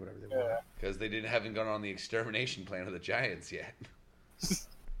They could do whatever they want. yeah. because they haven't gone on the extermination plan of the giants yet. Because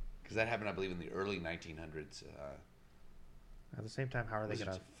that happened, I believe, in the early 1900s. At the same time, how are they Wizards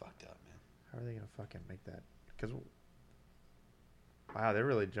gonna? are fucked up, man. How are they gonna fucking make that? Because. Wow, they're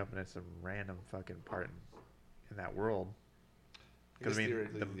really jumping at some random fucking part in that world. Because I mean,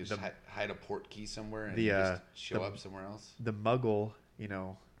 theoretically, you just hide a port key somewhere and the, you just show up somewhere else. the Muggle,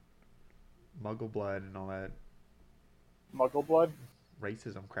 Muggle blood and all that Muggle blood.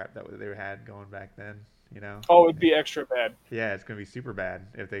 racism crap that they had going back then. Oh, it'd be extra bad. Yeah, it's gonna be super bad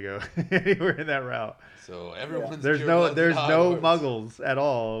if they go anywhere in that route. So everyone's There's purebloods no in Hogwarts. Muggles at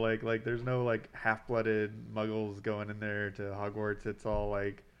all. Like there's no like half-blooded Muggles going in there to Hogwarts. It's all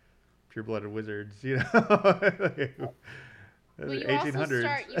like pure-blooded wizards. Well, you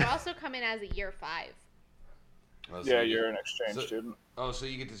 1800s. you also come in as a year 5. Oh, so Yeah, you you're an exchange student. Oh, so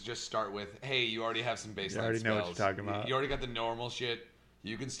you get to just start with, hey, you already have some baseline You already know spells. what you're talking about. You already got the normal shit.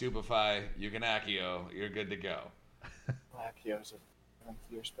 You can stupefy. You can Accio. You're good to go. Acio's a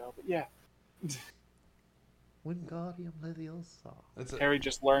 7th-year spell, but yeah. Wingardium Leviosa. That's Harry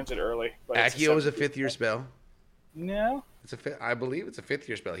just learns it early. But it's Accio is a 7th-year 5th-year spell. No. I believe it's a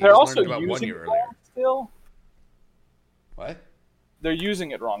 5th-year spell. He They're just also learned about 1 using year it earlier. wrong still. What? They're using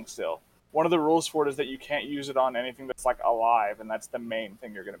it wrong still. One of the rules for it is that you can't use it on anything that's like alive, and that's the main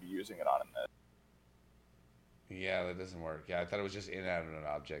thing you're going to be using it on in this. Yeah, that doesn't work. Yeah, I thought it was just inanimate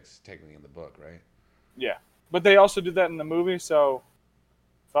objects, technically in the book, right? Yeah. But they also did that in the movie, so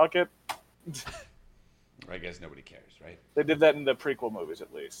fuck it. I guess nobody cares, right? They did that in the prequel movies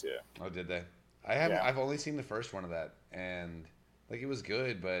at least, yeah. Oh, did they? I haven't. Yeah. I've only seen the first one of that, and like it was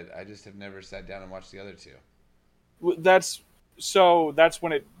good, but I just have never sat down and watched the other two. That's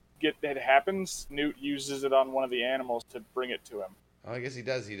when it happens. Newt uses it on one of the animals to bring it to him. Oh, I guess he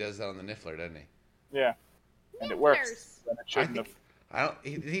does. He does that on the Niffler, doesn't he? Yeah. And it Who works. cares? And it I shouldn't think. have. I don't.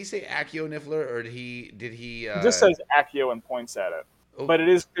 Did he say Accio Niffler or did he? He just says Accio and points at it. Oh. But it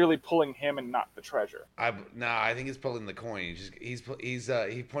is clearly pulling him and not the treasure. I think he's pulling the coin.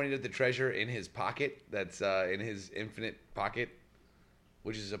 He pointed at the treasure in his pocket. That's in his infinite pocket,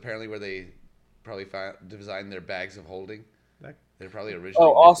 which is apparently where they probably designed their bags of holding. They're probably originally.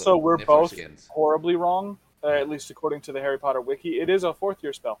 Oh, also, we're Niffler both skins. horribly wrong, at least according to the Harry Potter wiki. It is a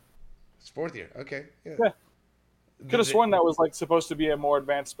 4th-year spell. It's 4th year. Okay. Yeah. Could have sworn that was like supposed to be a more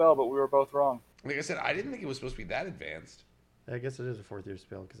advanced spell, but we were both wrong. Like I said, I didn't think it was supposed to be that advanced. I guess it is a 4th-year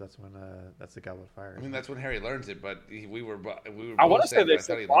spell because that's when that's the Goblet of Fire. I mean, that's when Harry learns it, but we were. I want to say they I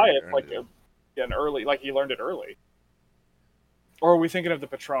thought he supply learned it like earned an early, like he learned it early. Or are we thinking of the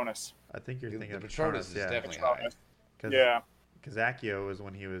Patronus? I think you're thinking The of Patronus is definitely Patronus. high. Yeah. Because Accio was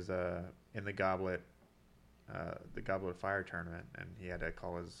when he was in the Goblet of Fire tournament, and he had to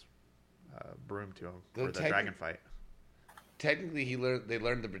call his broom to him Though for the dragon fight. Technically, they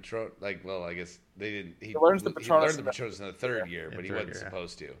learned the Patronus. Like, well, I guess they didn't. He learns the He Patronus learned the Patronus in the 3rd year, In but he 3rd wasn't year, yeah.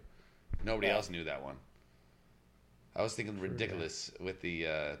 supposed to. Nobody else knew that one. I was thinking ridiculous with the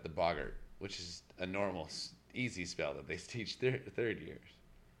Boggart, which is a normal, easy spell that they teach 3rd years.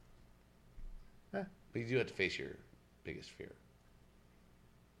 Yeah. But you do have to face your biggest fear.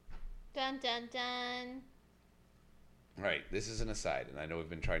 Dun dun dun. Right. This is an aside, and I know we've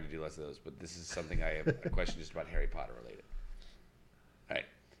been trying to do less of those, but this is something I have a question just about Harry Potter related. All right.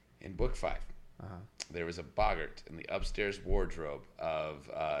 In Book 5, there was a Boggart in the upstairs wardrobe of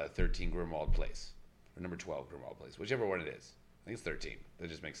 13 Grimmauld Place, or number 12 Grimmauld Place, whichever one it is. I think it's 13. That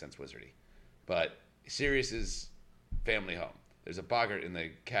just makes sense wizardy. But Sirius's family home. There's a Boggart in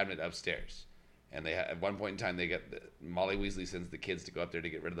the cabinet upstairs. And at one point in time, Molly Weasley sends the kids to go up there to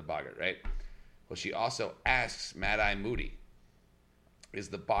get rid of the Boggart, right? Well, she also asks Mad-Eye Moody, is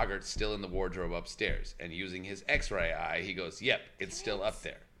the Boggart still in the wardrobe upstairs? And using his X-ray eye, he goes, yep, it's still up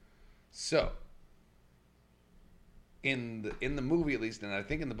there. So, in the movie at least, and I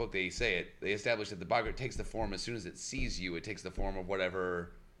think in the book they say it, they establish that the Boggart takes the form as soon as it sees you. It takes the form of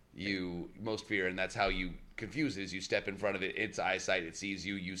whatever you most fear, and that's how you confuse it. Is you step in front of it, its eyesight, it sees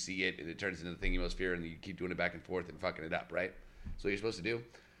you, you see it, and it turns into the thing you most fear, and you keep doing it back and forth and fucking it up, right? So what you're supposed to do.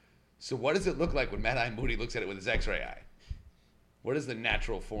 So what does it look like when Mad-Eye Moody looks at it with his X-ray eye? What is the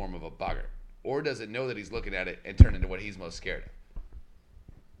natural form of a Boggart? Or does it know that he's looking at it and turn into what he's most scared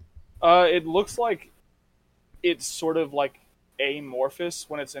of? It looks like it's sort of like amorphous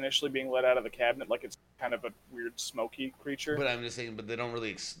when it's initially being let out of the cabinet, like it's kind of a weird smoky creature. But I'm just saying, but they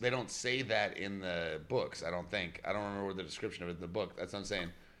don't say that in the books, I don't think. I don't remember the description of it in the book. That's what I'm saying.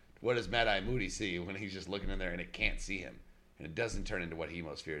 What does Mad-Eye Moody see when he's just looking in there and it can't see him? And it doesn't turn into what he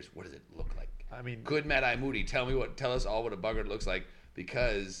most fears. What does it look like? I mean, Could Mad-Eye Moody tell us all what a Boggart looks like?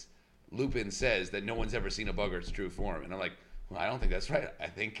 Because Lupin says that no one's ever seen a Boggart's true form. And I'm like, well, I don't think that's right. I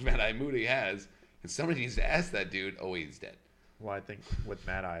think Mad-Eye Moody has. And somebody needs to ask that dude. Oh, he's dead. well, I think with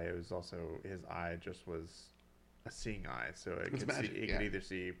Mad Eye, it was also his eye just was a seeing eye, so it It's could magic, see. It yeah. could either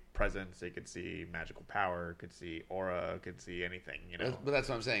see presence, it could see magical power, it could see aura, it could see anything. You know. But that's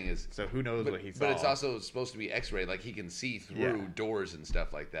what I'm saying is. So who knows But, what he saw? but it's also supposed to be X-ray, like he can see through Yeah. doors and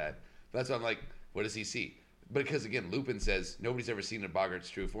stuff like that. But that's why I'm like, what does he see? Because again, Lupin says nobody's ever seen a Boggart's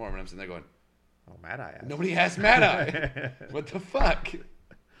true form, and I'm sitting there going, oh, Mad Eye. has nobody has Mad Eye. What the fuck?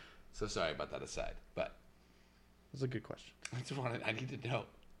 So sorry about that aside, but That's a good question. I need to know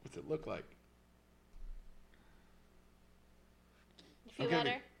what's it look like. You feel I'm kinda-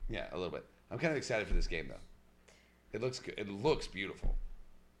 better? Yeah, a little bit. I'm kind of excited for this game though. It looks good. It looks beautiful.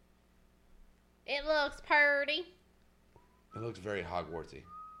 It looks pretty. It looks very Hogwartsy.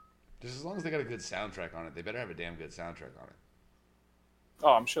 Just as long as they got a good soundtrack on it, they better have a damn good soundtrack on it.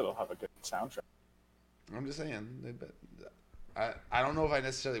 Oh, I'm sure they'll have a good soundtrack. I'm just saying. I don't know if I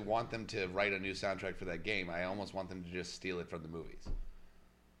necessarily want them to write a new soundtrack for that game. I almost want them to just steal it from the movies.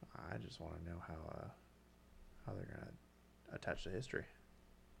 I just want to know how they're gonna attach to history.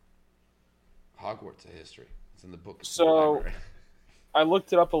 Hogwarts, a history. It's in the book. It's in the So, library. I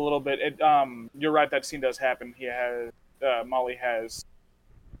looked it up a little bit. You're right, that scene does happen. He has Molly has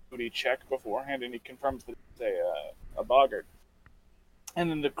Moody check beforehand, and he confirms that it's a boggart. And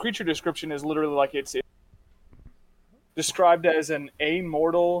then the creature description is literally like it's described as an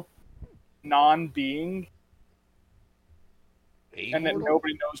amortal non-being, and that Amortal?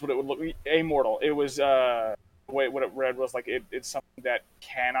 nobody knows what it would look like. Amortal. It was what it read was like it's something that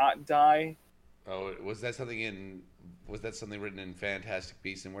cannot die. Oh, was that something written in Fantastic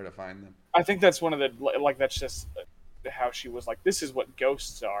Beasts and Where to Find Them? I think that's one of the like that's just how she was like, this is what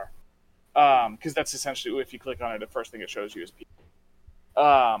ghosts are, because that's essentially if you click on it, the first thing it shows you is people.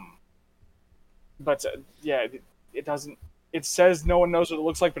 But yeah, it doesn't. It says no one knows what it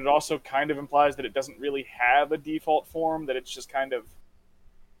looks like, but it also kind of implies that it doesn't really have a default form. That it's just kind of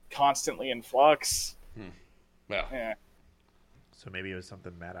constantly in flux. Well, Yeah. So maybe it was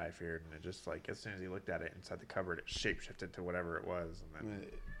something Mad Eye feared, and it just like as soon as he looked at it inside the cupboard, it shapeshifted to whatever it was, and then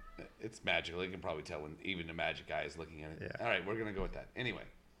it's magical. You can probably tell when even a magic eye is looking at it. Yeah. All right, we're gonna go with that. Anyway,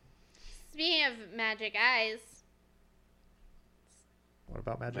 Speaking of magic eyes, what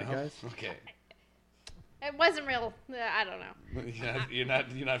about Magic no? Guys? Okay. it wasn't real. I don't know. You're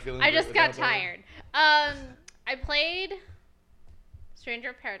not feeling. I good just with got that, Bella? tired. I played Stranger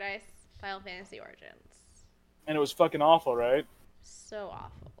of Paradise: Final Fantasy Origins. And it was fucking awful, right? So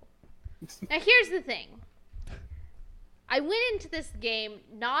awful. Now here's the thing. I went into this game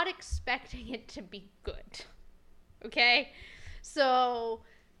not expecting it to be good. Okay? So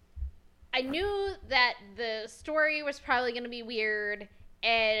I knew that the story was probably going to be weird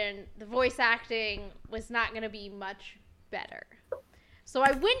and the voice acting was not going to be much better. So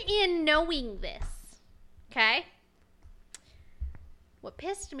I went in knowing this. Okay? What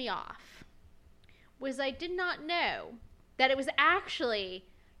pissed me off was I did not know that it was actually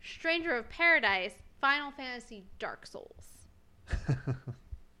Stranger of Paradise, Final Fantasy, Dark Souls.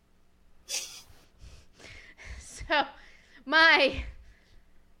 So my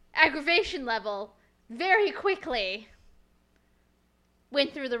aggravation level very quickly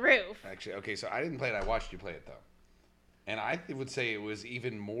went through the roof. Actually, okay, so I didn't play it. I watched you play it though, and I would say it was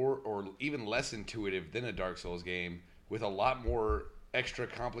even more or even less intuitive than a Dark Souls game, with a lot more extra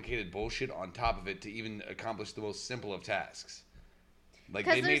complicated bullshit on top of it to even accomplish the most simple of tasks. Like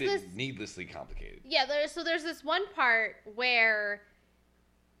 'Cause they made there's it needlessly complicated. Yeah, there's this one part where,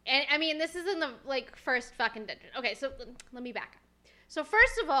 and I mean this is in the like first fucking dungeon. Okay, so let me back up. So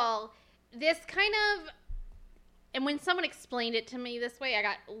first of all, this kind of, and when someone explained it to me this way, I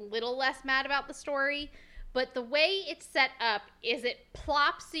got a little less mad about the story. But the way it's set up is it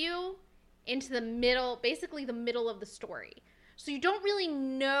plops you into the middle, basically the middle of the story. So you don't really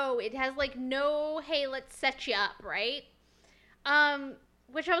know. It has like no, hey, let's set you up, right?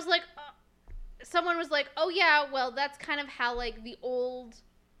 Which I was like, someone was like, oh yeah, well that's kind of how like the old,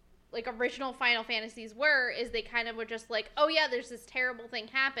 like original Final Fantasies were, is they kind of were just like, oh yeah, there's this terrible thing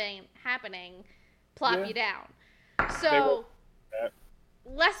happening, plop Yeah. you down. They So were-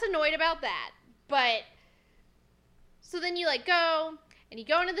 less annoyed about that, but so then you like go and you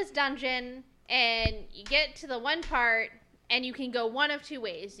go into this dungeon and you get to the one part and you can go one of two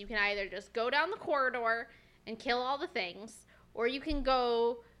ways. You can either just go down the corridor and kill all the things, or you can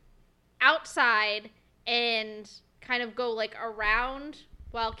go outside and kind of go like around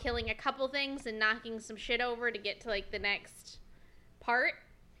while killing a couple things and knocking some shit over to get to like the next part.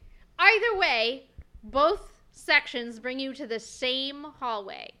 Either way, both sections bring you to the same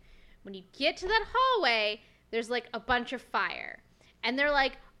hallway. When you get to that hallway, there's like a bunch of fire. And they're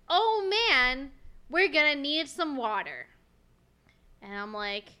like, oh man, we're gonna need some water. And I'm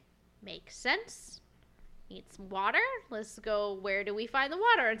like, makes sense. Need some water? Let's go, where do we find the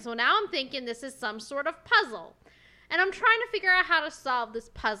water? And so now I'm thinking this is some sort of puzzle. And I'm trying to figure out how to solve this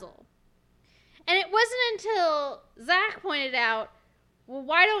puzzle. And it wasn't until Zach pointed out, well,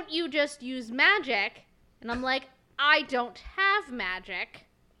 why don't you just use magic? And I'm like, I don't have magic.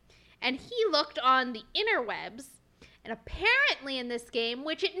 And he looked on the interwebs, and apparently in this game,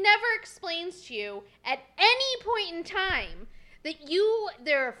 which it never explains to you at any point in time, that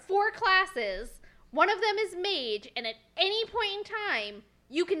there are 4 classes, one of them is mage, and at any point in time,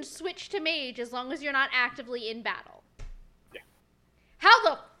 you can switch to mage as long as you're not actively in battle. Yeah. How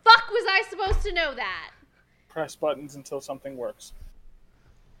the fuck was I supposed to know that? Press buttons until something works.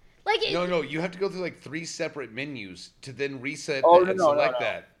 No, you have to go through like 3 separate menus to then reset No, select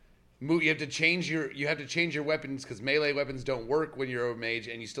that. You have to change your weapons because melee weapons don't work when you're a mage,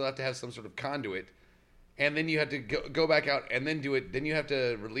 and you still have to have some sort of conduit. And then you have to go back out and then do it. Then you have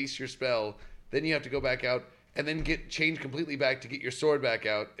to release your spell. Then you have to go back out and then change completely back to get your sword back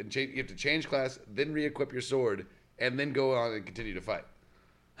out. And you have to change class, then re-equip your sword, and then go on and continue to fight.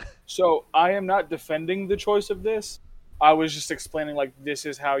 So I am not defending the choice of this. I was just explaining, like, this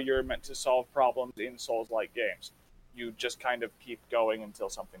is how you're meant to solve problems in Souls-like games. You just kind of keep going until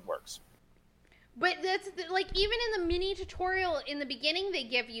something works. But that's, like, even in the mini tutorial in the beginning they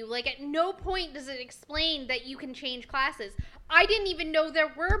give you, like, at no point does it explain that you can change classes. I didn't even know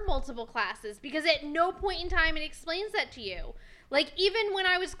there were multiple classes, because at no point in time it explains that to you. Like, even when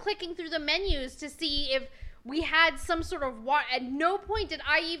I was clicking through the menus to see if we had some sort of at no point did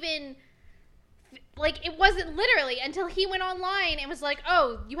I even, like, it wasn't literally until he went online and was like,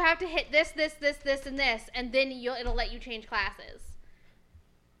 oh, you have to hit this, and this, and then it'll let you change classes.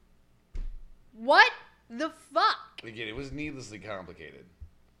 What the fuck? Again, it was needlessly complicated.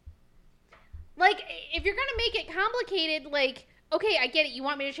 Like, if you're gonna make it complicated, like, okay, I get it, you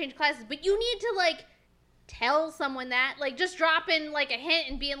want me to change classes, but you need to, like, tell someone that. Like, just drop in, like, a hint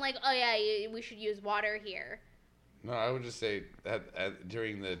and being like, oh, yeah, we should use water here. No, I would just say that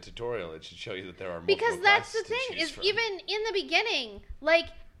during the tutorial, it should show you that there are multiple because that's the classes to thing, choose is from. even in the beginning, like,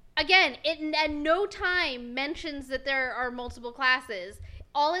 again, it at no time mentions that there are multiple classes.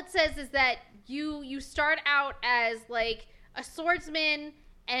 All it says is that you start out as, like, a swordsman,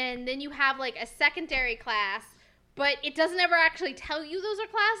 and then you have, like, a secondary class, but it doesn't ever actually tell you those are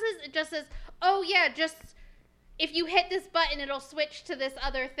classes. It just says, oh, yeah, just if you hit this button, it'll switch to this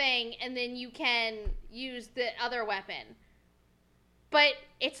other thing, and then you can use the other weapon. But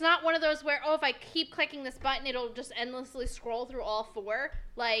it's not one of those where, oh, if I keep clicking this button, it'll just endlessly scroll through all 4.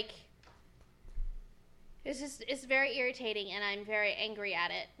 Like, it's very irritating, and I'm very angry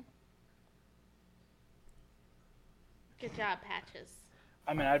at it. Good job, Patches.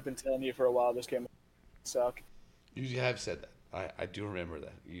 I mean, I've been telling you for a while this game suck. You have said that. I do remember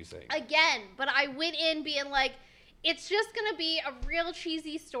that, you saying. Again, but I went in being like, it's just going to be a real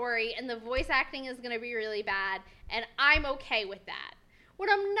cheesy story, and the voice acting is going to be really bad, and I'm okay with that. What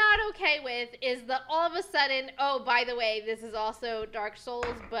I'm not okay with is the all of a sudden, oh, by the way, this is also Dark Souls,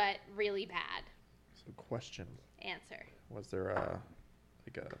 but really bad. So, question. Answer. Was there a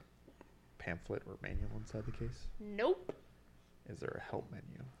pamphlet or manual inside the case? Nope. Is there a help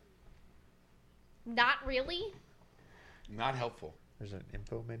menu? Not really. Not helpful. There's an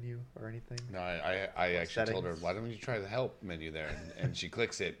info menu or anything? No, I actually told her, settings? why don't you try the help menu there? And she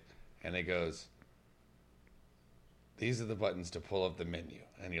clicks it, and it goes, these are the buttons to pull up the menu.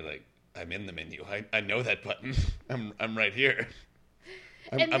 And you're like, I'm in the menu. I know that button. I'm right here.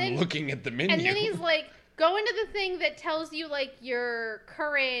 I'm looking at the menu. And then he's like, go into the thing that tells you, like, your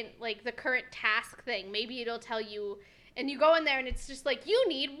current, like, the current task thing. Maybe it'll tell you, and you go in there, and it's just like, you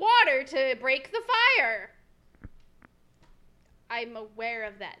need water to break the fire. I'm aware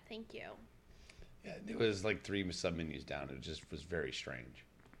of that. Thank you. Yeah, it was like 3 sub-menus down. It just was very strange.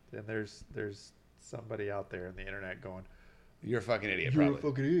 And there's somebody out there on the internet going, You're a fucking idiot, You're probably.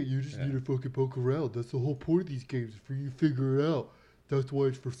 a fucking idiot. You just need to fucking poke around. That's the whole point of these games, for you to figure it out. That's why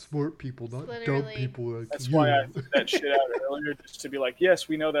it's for smart people, not dumb Literally. people like That's you. why I threw that shit out earlier, just to be like, yes,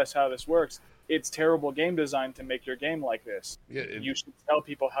 we know that's how this works. It's terrible game design to make your game like this. Yeah, You should tell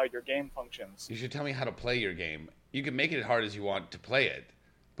people how your game functions. You should tell me how to play your game. You can make it as hard as you want to play it,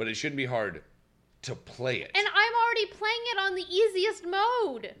 but it shouldn't be hard to play it. And I'm already playing it on the easiest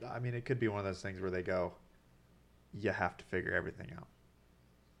mode. I mean, it could be one of those things where they go, you have to figure everything out.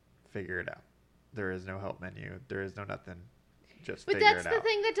 Figure it out. There is no help menu. There is no nothing. Just But figure it that's out. the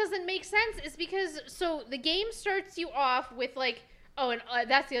thing that doesn't make sense, is because, so the game starts you off with, like, oh, and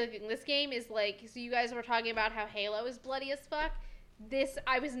that's the other thing. This game is like, so you guys were talking about how Halo is bloody as fuck.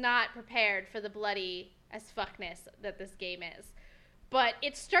 I was not prepared for the bloody as fuckness that this game is. But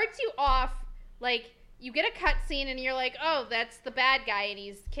it starts you off, like, you get a cutscene and you're like, oh, that's the bad guy and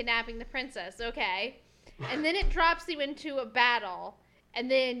he's kidnapping the princess. Okay. And then it drops you into a battle. And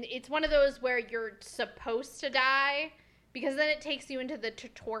then it's one of those where you're supposed to die, because then it takes you into the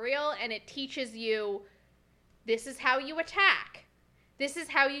tutorial and it teaches you, this is how you attack. This is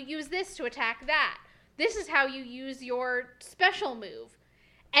how you use this to attack that. This is how you use your special move.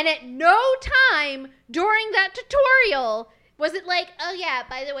 And at no time during that tutorial was it like, oh yeah,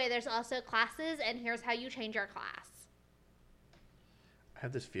 by the way, there's also classes and here's how you change your class. I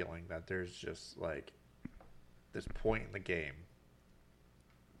have this feeling that there's just like this point in the game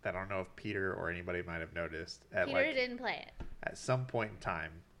that I don't know if Peter or anybody might have noticed. Peter didn't play it. At some point in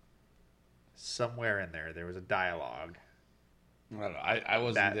time, somewhere in there was a dialogue. I don't know. I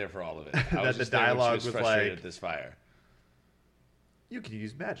wasn't there for all of it. I That was the just there when she dialogue was was frustrated like- at this fire. You can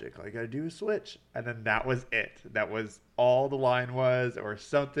use magic. All you gotta do is switch. And then that was it. That was all the line was, or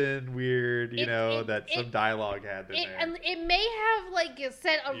something weird, some dialogue had in there. And it may have like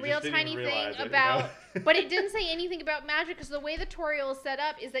said a You real just didn't tiny even thing realize it, about, but it didn't say anything about magic, because the way the tutorial is set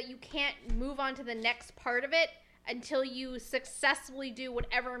up is that you can't move on to the next part of it until you successfully do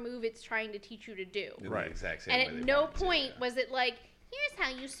whatever move it's trying to teach you to do. In Right. the exact same And way at they no wanted to, point yeah. was it like, here's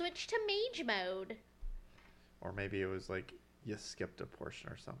how you switch to mage mode. Or maybe it was like you skipped a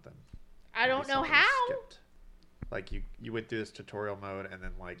portion or something. I don't Maybe know something was how. skipped. Like you went through this tutorial mode, and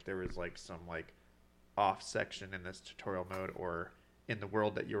then like there was like some like off section in this tutorial mode, or in the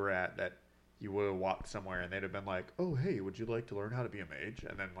world that you were at, that you would have walked somewhere and they'd have been like, oh hey, would you like to learn how to be a mage?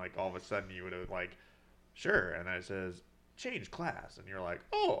 And then like all of a sudden you would have like, sure, and then it says change class, and you're like,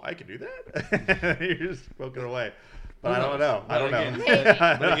 oh, I can do that. You're just poking away. But Who I don't knows? know. I don't Again, know. Maybe.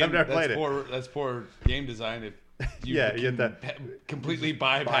 But again, I've never played it. That's poor game design. If you Yeah, you can have to completely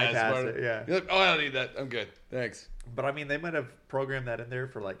bypass part of it, yeah. You're like, oh, I don't need that. I'm good. Thanks. But I mean, they might have programmed that in there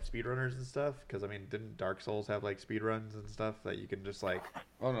for like speedrunners and stuff. Because I mean, didn't Dark Souls have like speedruns and stuff that you can just like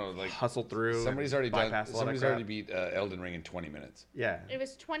Oh no, like hustle through? somebody's and already done. bypass a lot of Somebody's crap? already beat Elden Ring in 20 minutes. Yeah. It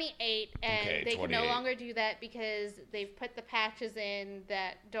was 28, and Okay, they can no 28. longer do that because they've put the patches in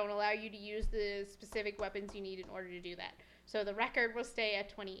that don't allow you to use the specific weapons you need in order to do that. So the record will stay at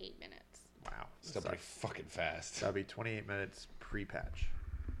 28 minutes. Wow. Still pretty fucking fast. That'll be 28 minutes pre-patch.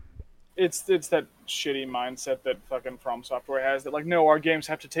 It's that shitty mindset that fucking From Software has, that like, no, our games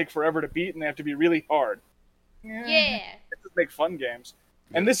have to take forever to beat and they have to be really hard. Yeah. Just make fun games.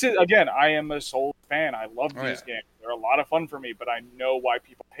 And this is, again, I am a Souls fan. I love Oh, these yeah. games. They're a lot of fun for me, but I know why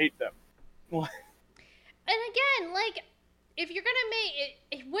people hate them. And again, like, if you're gonna make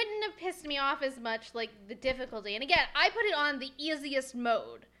it wouldn't have pissed me off as much, like, the difficulty. And again, I put it on the easiest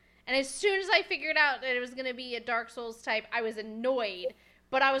mode. And as soon as I figured out that it was gonna be a Dark Souls type, I was annoyed.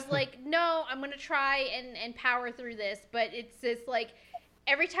 But I was like, no, I'm gonna try and power through this. But it's just like,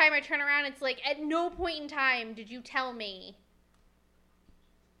 every time I turn around, it's like, at no point in time did you tell me.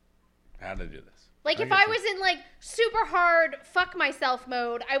 How to do this? Like, if I was in, like, super hard fuck myself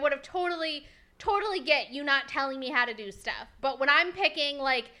mode, I would have totally get you not telling me how to do stuff. But when I'm picking,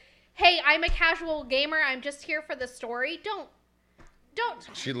 like, hey, I'm a casual gamer, I'm just here for the story, don't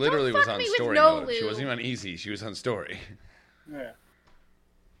She literally was fuck on me with story no mode. She lube. wasn't even on easy. She was on story. Yeah.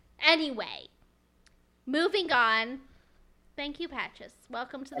 Anyway, moving on. Thank you, Patches.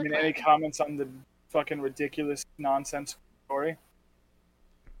 Welcome to the I mean, club. any comments on the fucking ridiculous nonsense story?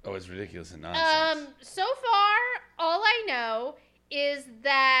 Oh, it's ridiculous and nonsense. So far, all I know is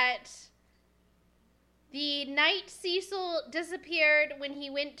that the knight Cecil disappeared when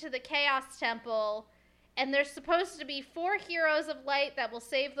he went to the Chaos Temple, and there's supposed to be 4 heroes of light that will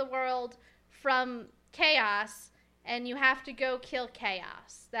save the world from chaos, and you have to go kill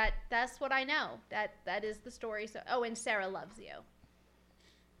chaos. That's what I know. That is the story. So, oh, and Sarah loves you.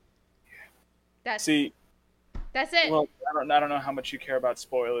 That's See, that's it. well, I don't know how much you care about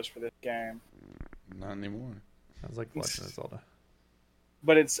spoilers for this game, Not anymore. Sounds like Legend of Zelda.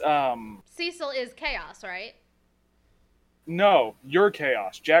 but it's Cecil is chaos, right? no, you're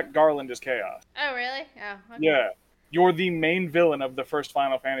Chaos. Jack Garland is Chaos. Oh, really? Oh, okay. Yeah. You're the main villain of the first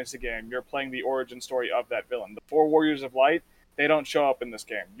Final Fantasy game. You're playing the origin story of that villain. The 4 Warriors of Light, they don't show up in this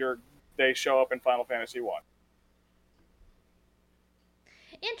game. They show up in Final Fantasy 1.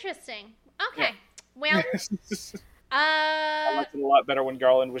 Interesting. Okay. Well, I liked it a lot better when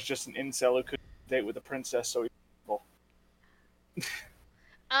Garland was just an incel who couldn't date with a princess, so he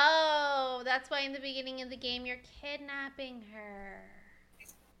oh, that's why in the beginning of the game you're kidnapping her.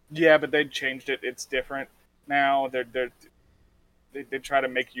 Yeah, but they changed it. It's different now. They try to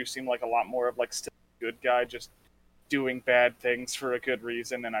make you seem like a lot more of like still a good guy, just doing bad things for a good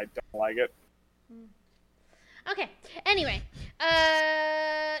reason, and I don't like it. Okay. Anyway,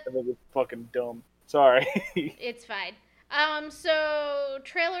 I think it's fucking dumb. Sorry. It's fine. So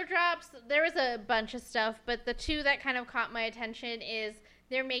trailer drops. There was a bunch of stuff, but the two that kind of caught my attention is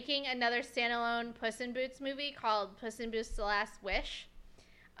they're making another standalone Puss in Boots movie called Puss in Boots: The Last Wish.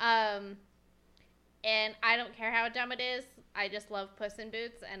 And I don't care how dumb it is. I just love Puss in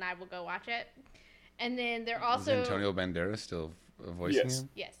Boots, and I will go watch it. And then they're also Is Antonio Banderas still voicing Yes. him?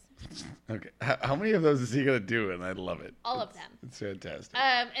 yes, Okay. How many of those is he gonna do? And I love it. all of them. It's fantastic.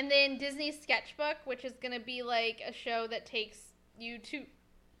 And then Disney's Sketchbook, which is going to be like a show that takes you to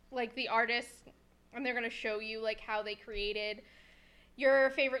like the artists, and they're going to show you like how they created your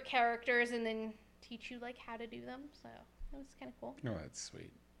favorite characters and then teach you like how to do them. So that was kind of cool. Oh, that's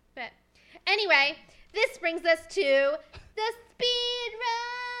sweet. But anyway, this brings us to the speed run.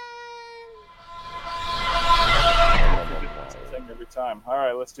 It's the thing every time. All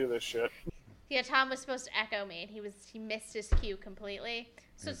right, let's do this shit. Yeah, Tom was supposed to echo me, and he missed his cue completely.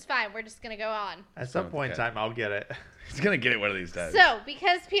 So it's fine. We're just gonna go on. At some point in time, I'll get it. He's gonna get it one of these times. So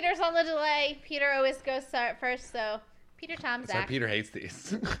because Peter's on the delay, Peter always goes start first. So Peter, Tom, That's why Zach. Peter hates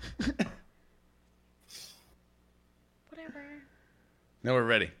these. Whatever. No, we're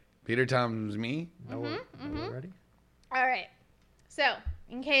ready. Peter, Tom's me. No, we're ready? All right. So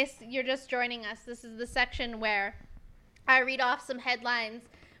in case you're just joining us, this is the section where I read off some headlines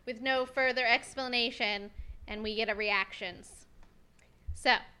with no further explanation, and we get a reactions.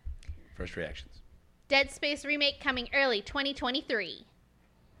 So, First reactions. Dead Space remake coming early 2023.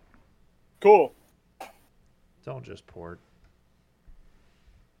 Cool. Don't just port.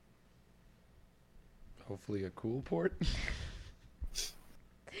 Hopefully a cool port.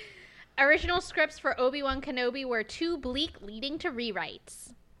 Original scripts for Obi-Wan Kenobi were too bleak, leading to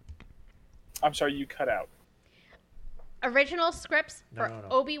rewrites. I'm sorry, you cut out. Original scripts for No.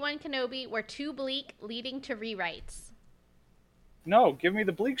 Obi-Wan Kenobi were too bleak, leading to rewrites. No, give me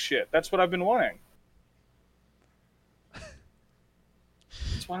the bleak shit. That's what I've been wanting.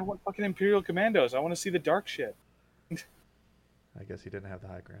 That's why I want fucking Imperial Commandos. I want to see the dark shit. I guess he didn't have the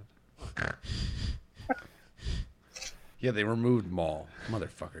high ground. Yeah, they removed Maul.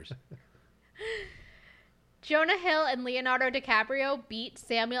 Motherfuckers. Jonah Hill and Leonardo DiCaprio beat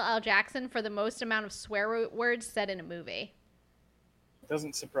Samuel L. Jackson for the most amount of swear words said in a movie. It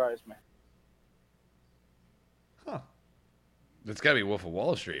doesn't surprise me. Huh. That's gotta be Wolf of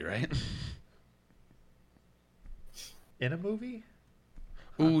Wall Street, right? In a movie?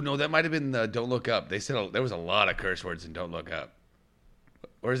 Ooh, no, that might have been Don't Look Up. They said there was a lot of curse words in Don't Look Up.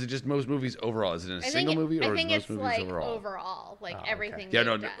 Or is it just most movies overall? Is it in a single movie, or I think is it's most movies like overall? like Oh, okay. everything. Yeah,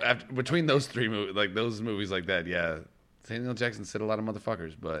 no. they've done. Between those three movies, like those movies like that, yeah. Samuel L. Jackson said a lot of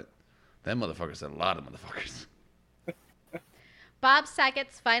motherfuckers, but them motherfuckers said a lot of motherfuckers. Bob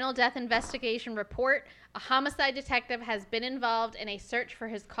Saget's final death investigation report: a homicide detective has been involved, and a search for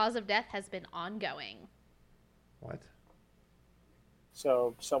his cause of death has been ongoing. What?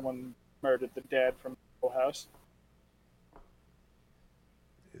 So someone murdered the dad from Full House.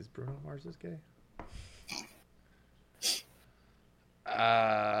 Is Bruno Mars gay?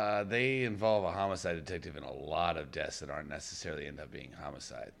 They involve a homicide detective in a lot of deaths that aren't necessarily end up being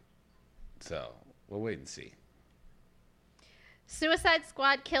homicide. So we'll wait and see. Suicide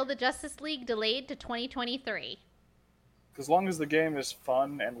Squad Kill the Justice League delayed to 2023. As long as the game is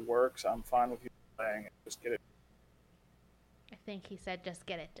fun and works, I'm fine with you playing it. Just get it. I think he said just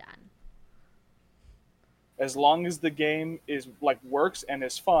get it done. As long as the game is works and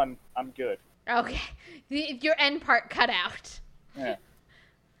is fun, I'm good. Okay. Your end part cut out. Yeah.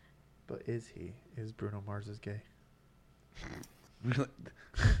 But is he? Is Bruno Mars gay?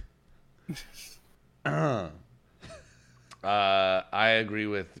 I agree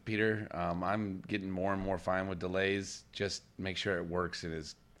with Peter. I'm getting more and more fine with delays. Just make sure it works and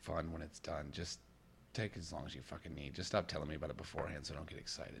is fun when it's done. Just take as long as you fucking need. Just stop telling me about it beforehand so I don't get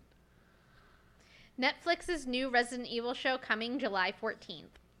excited. Netflix's new Resident Evil show coming July 14th.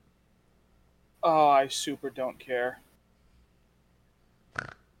 Oh, I super don't care.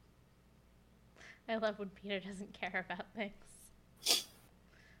 I love when Peter doesn't care about things.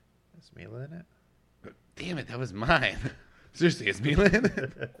 Is Mila in it? Damn it, that was mine. Seriously, it's Milan.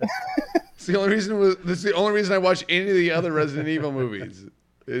 It's the only reason. That's the only reason I watch any of the other Resident Evil movies.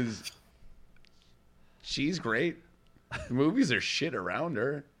 Is she's great. The movies are shit around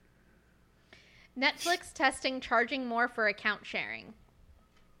her. Netflix testing charging more for account sharing.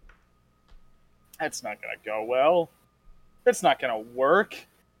 That's not gonna go well. That's not gonna work.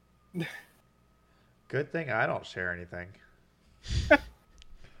 Good thing I don't share anything.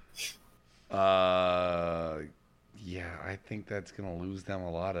 Yeah, I think that's gonna lose them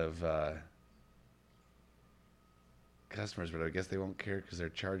a lot of customers, but I guess they won't care because they're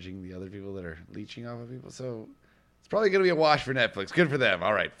charging the other people that are leeching off of people. So it's probably going to be a wash for Netflix. Good for them.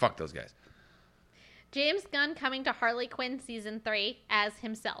 All right, fuck those guys. James Gunn coming to Harley Quinn season 3 as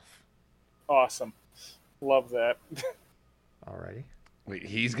himself. Awesome. Love that. Alrighty. Wait,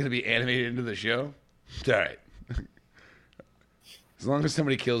 he's going to be animated into the show? All right. As long as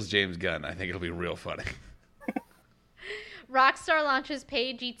somebody kills James Gunn, I think it'll be real funny. Rockstar launches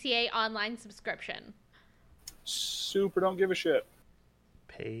paid GTA Online subscription. Super don't give a shit.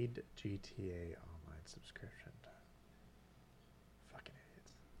 Paid GTA Online subscription. Fucking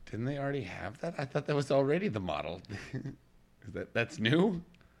idiots. Didn't they already have that? I thought that was already the model. That's new?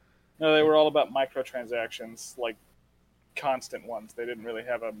 No, they were all about microtransactions, like constant ones. They didn't really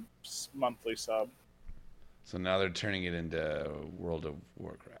have a monthly sub. So now they're turning it into World of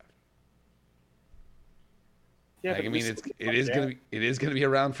Warcraft. Yeah, Like, I mean, it is gonna be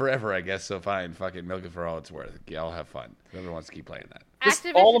around forever, I guess. So fine, fucking milk it for all it's worth. Yeah, I'll have fun. Whoever wants to keep playing that.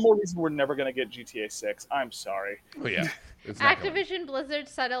 All the more reason we're never gonna get GTA 6. I'm sorry. Oh yeah, it's not going. Activision Blizzard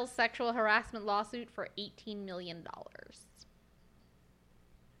settles sexual harassment lawsuit for $18 million.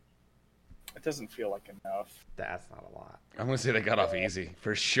 It doesn't feel like enough. That's not a lot. I'm gonna say they got off easy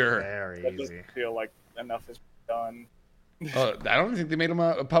for sure. Very That easy. doesn't feel like enough is done. Oh, I don't think they made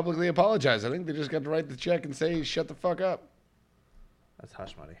them publicly apologize. I think they just got to write the check and say, "Shut the fuck up." That's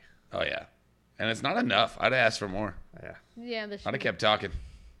hush money. Oh yeah, and it's not enough. I'd ask for more. Yeah. Yeah, I'd have kept talking.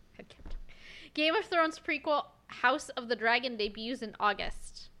 Game of Thrones prequel House of the Dragon debuts in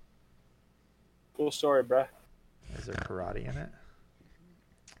August. Cool story, bruh. Is there karate in it?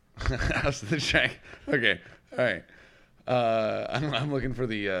 House of the Dragon. Okay, all right. I'm looking for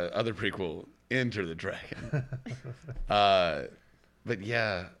the other prequel, Enter the Dragon. But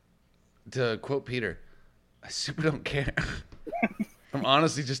yeah, to quote Peter, I super don't care. I'm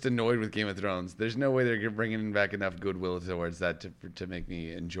honestly just annoyed with Game of Thrones. There's no way they're bringing back enough goodwill towards that to make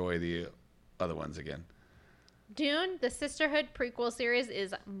me enjoy the other ones again. Dune, the Sisterhood prequel series,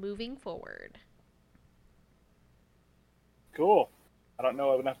 is moving forward. Cool. I don't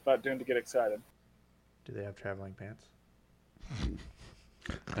know enough about Dune to get excited. Do they have traveling pants?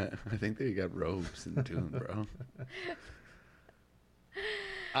 I think they got robes in Dune, bro.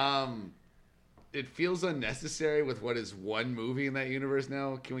 It feels unnecessary with what is one movie in that universe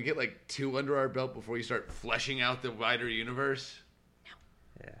now. Can we get like 2 under our belt before you start fleshing out the wider universe?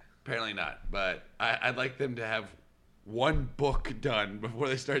 Yeah. Apparently not, but I'd like them to have 1 book done before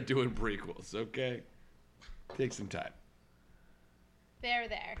they start doing prequels, okay? Take some time. There.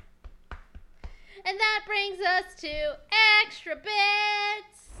 And that brings us to Extra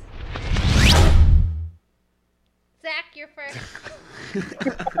Bits. Zach, you're first.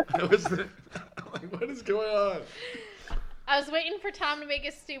 Like, what is going on? I was waiting for Tom to make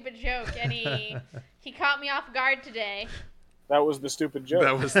a stupid joke, and he caught me off guard today. That was the stupid joke.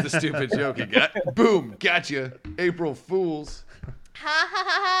 That was the stupid joke he got. Boom, gotcha. April Fools. Ha ha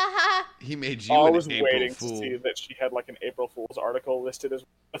ha ha ha. He made you I an was April waiting Fool. to see that she had like an April Fool's article listed as one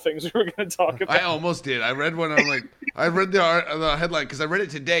of the things we were going to talk about. I almost did. I read one. I'm like, I read the headline because I read it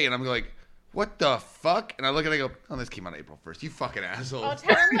today, and I'm like, what the fuck? And I look at it and I go, oh, this came out April 1st. You fucking asshole. Oh,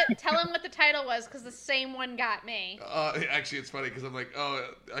 tell him what the title was, because the same one got me. Actually, it's funny because I'm like,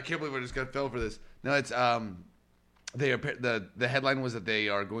 oh, I can't believe I just got fell for this. No, it's they are the headline was that they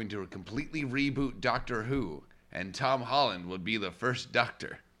are going to completely reboot Doctor Who, and Tom Holland would be the first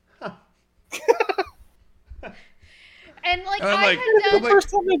Doctor. And like, And I'm I like- had the done.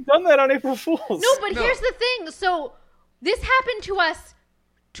 first time they've done that on April Fool's. No, but No. here's the thing. So this happened to us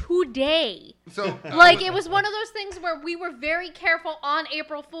today. So Like, it was one of those things where we were very careful on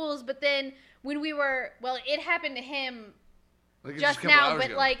April Fool's, but then when we were, well, it happened to him like, it's just a couple now, hours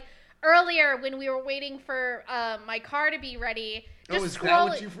but ago. like earlier when we were waiting for my car to be ready, just is that scrolling.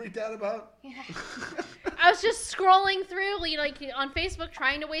 what you freaked out about? I was just scrolling through, like on Facebook,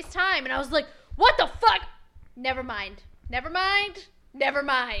 trying to waste time, and I was like, "What the fuck? Never mind. No,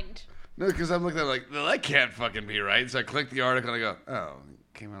 because I'm looking at it like, well, that can't fucking be right. So I click the article and I go, oh,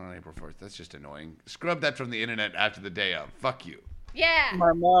 it came out on April 4th. That's just annoying. Scrub that from the internet after the day of. Fuck you. Yeah,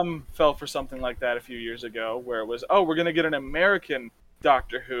 My mom fell for something like that a few years ago where it was, oh, we're going to get an American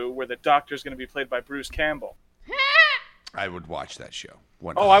Doctor Who where the Doctor's going to be played by Bruce Campbell. I would watch that show.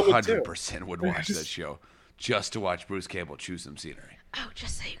 100% Oh, I would too. would watch that show just to watch Bruce Campbell chew some scenery. Oh,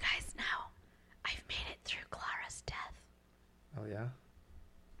 just so you guys know, I've made it through Clara's death. Oh, yeah?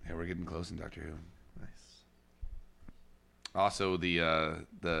 Yeah, we're getting close in Doctor Who. Nice. Also,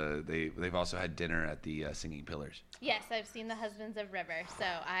 they've also had dinner at the Singing Pillars. Yes, I've seen The Husbands of River, so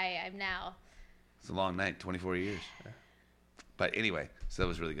I'm now. It's a long night, 24 years. But anyway, so that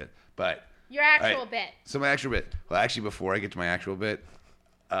was really good. But Your actual All right. bit. So my actual bit. Well, actually, before I get to my actual bit,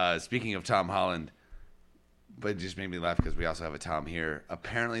 speaking of Tom Holland, but it just made me laugh because we also have a Tom here.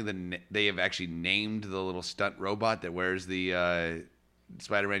 Apparently, they have actually named the little stunt robot that wears the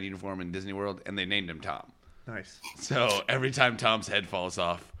Spider-Man uniform in Disney World, and they named him Tom. Nice. So every time Tom's head falls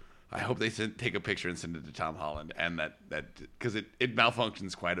off, I hope they take a picture and send it to Tom Holland, and that because it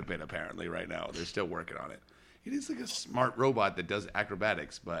malfunctions quite a bit apparently right now. They're still working on it. It is like a smart robot that does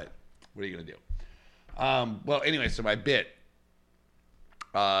acrobatics, but what are you gonna do? Well, anyway, so my bit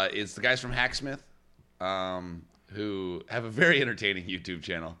is the guys from Hacksmith, who have a very entertaining YouTube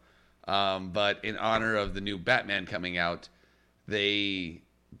channel. But in honor of the new Batman coming out, they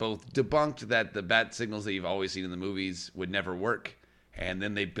both debunked that the bat signals that you've always seen in the movies would never work. And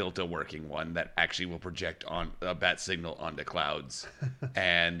then they built a working one that actually will project on a bat signal onto clouds.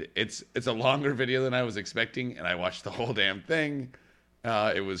 And it's a longer video than I was expecting, and I watched the whole damn thing.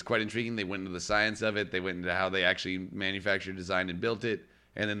 It was quite intriguing. They went into the science of it. They went into how they actually manufactured, designed, and built it.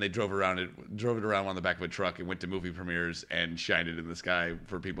 And then they drove it around on the back of a truck and went to movie premieres and shined it in the sky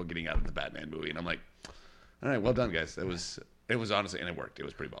for people getting out of the Batman movie. And I'm like, all right, well done, guys. It was honestly, and it worked. It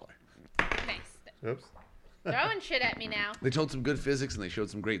was pretty baller. Nice. Oops. Throwing shit at me now. They told some good physics and they showed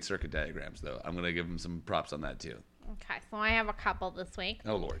some great circuit diagrams, though. I'm gonna give them some props on that too. Okay, so I have a couple this week.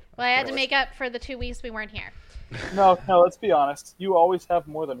 Oh Lord. Well, I had to make up for the 2 weeks we weren't here. No, let's be honest. You always have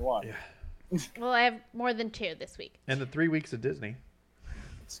more than one. Yeah. Well, I have more than 2 this week. And the 3 weeks of Disney.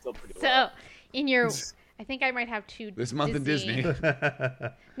 It's still pretty So, low. in your, I think I might have 2 This month in Disney.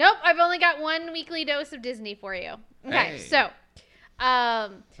 Nope, I've only got 1 weekly dose of Disney for you. Okay, Hey. so,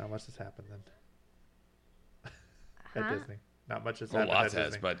 Not much has happened then. At Huh? Disney. Not much has Well, happened lots at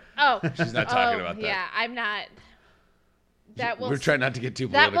has, Disney. but oh, she's not talking about that. Yeah, I'm not. That will We're trying not to get too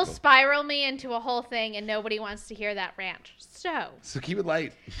that political. will spiral me into a whole thing, and nobody wants to hear that rant. So, keep it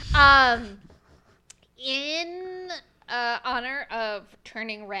light. in honor of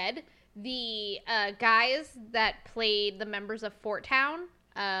Turning Red, the guys that played the members of Fort Town,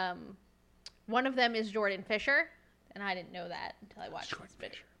 one of them is Jordan Fisher, and I didn't know that until I watched this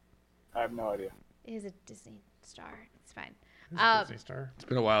video. I have no idea. He's a Disney star. It's fine. Who's a Disney star? It's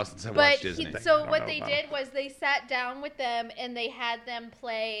been a while since I But watched Disney. I so don't what know they about did was they sat down with them and they had them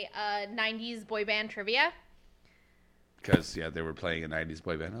play 90s boy band trivia. Because they were playing a '90s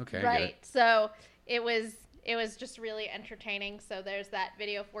boy band. Okay, I get Right. it. So it was just really entertaining. So there's that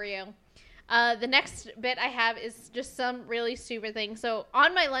video for you. The next bit I have is just some really stupid thing. So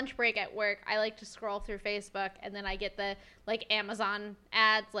on my lunch break at work, I like to scroll through Facebook, and then I get the Amazon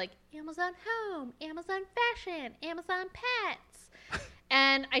ads, like Amazon Home, Amazon Fashion, Amazon Pets.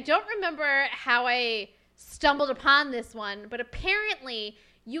 And I don't remember how I stumbled upon this one, but apparently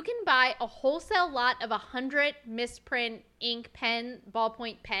you can buy a wholesale lot of 100 misprint ink pen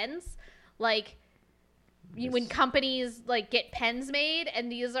ballpoint pens, when companies get pens made,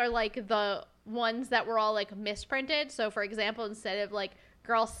 and these are the ones that were all misprinted. So for example, instead of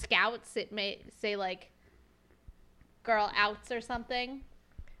Girl Scouts, it may say Girl Outs or something.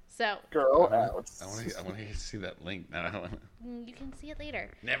 So Girl I out. want to see that link now. you can see it later.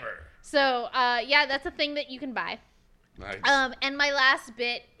 Never. So that's a thing that you can buy. Nice. And my last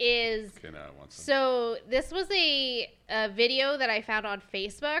bit is Okay, now I want some. so this was a video that I found on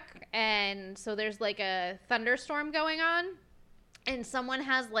Facebook, and so there's a thunderstorm going on, and someone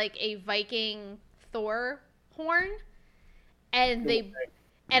has a Viking Thor horn, and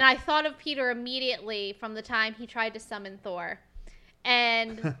I thought of Peter immediately from the time he tried to summon Thor,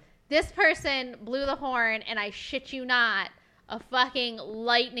 and this person blew the horn, and I shit you not, a fucking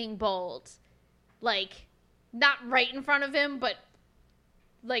lightning bolt, not right in front of him, but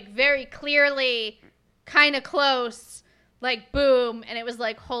very clearly kind of close, boom, and it was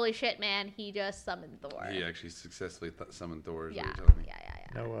holy shit, man, he just summoned Thor. He actually successfully summoned Thor. Is Yeah, what you're telling me.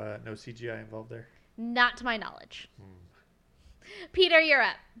 yeah. No CGI involved there. Not to my knowledge. Peter, you're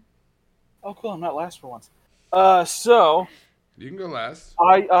up. Oh, cool. I'm not last for once. So You can go last.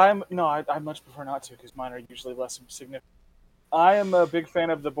 I much prefer not to because mine are usually less significant. I am a big fan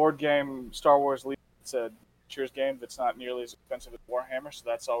of the board game Star Wars Legion. It's a Cheers game that's not nearly as expensive as Warhammer, so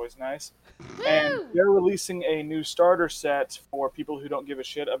that's always nice. Woo! And they're releasing a new starter set for people who don't give a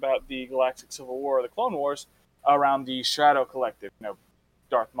shit about the Galactic Civil War or the Clone Wars around the Shadow Collective,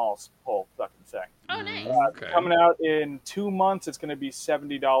 Darth Maul's whole fucking thing. Oh, nice. Okay. Coming out in 2 months, it's going to be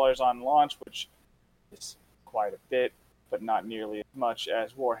 $70 on launch, which is quite a bit, but not nearly as much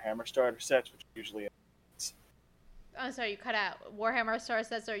as Warhammer starter sets, which are usually Oh, sorry, you cut out. Warhammer Star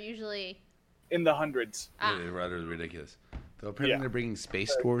sets are usually... in the hundreds. Ah. They're rather ridiculous. Though apparently Yeah. they're bringing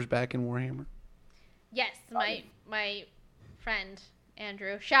Space Dwarves back in Warhammer. Yes, my friend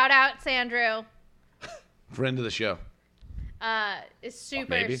Andrew. Shout out, Sandrew. Friend of the show. Is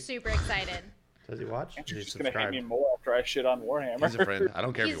super, Maybe. super excited. Does he watch? Andrew's He's just gonna hate subscribed. me more after I shit on Warhammer. He's a friend. I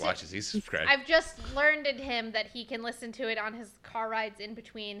don't care if he He's- watches. He's subscribed. I've just learned in him that he can listen to it on his car rides in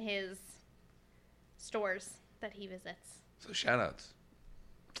between his stores that he visits. So shout outs.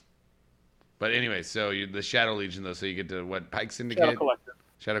 But anyway, so the Shadow Legion, though, so you get to what? Pike Syndicate? Shadow Collective.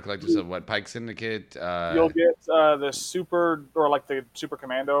 Shadow Collective, so what? Pike Syndicate? You'll get the super, or like the Super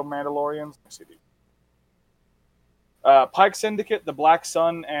Commando Mandalorians. Let's see. Pike Syndicate, the Black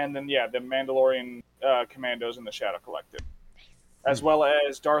Sun, and then, the Mandalorian Commandos in the Shadow Collective. As well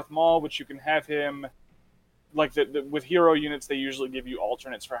as Darth Maul, which you can have him, like with hero units, they usually give you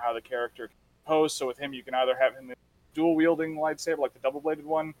alternates for how the character can pose. So with him, you can either have him dual-wielding lightsaber, like the double-bladed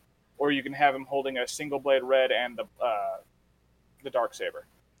one, or you can have him holding a single-blade red and the dark saber.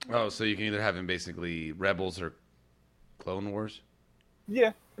 Oh, so you can either have him basically Rebels or Clone Wars?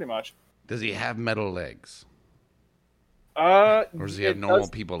 Yeah, pretty much. Does he have metal legs? Or Or does he have normal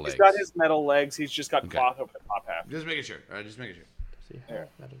people legs? He's got his metal legs. He's just got Okay. cloth over the top half. Just making sure. All right, just making sure. Does he Yeah. have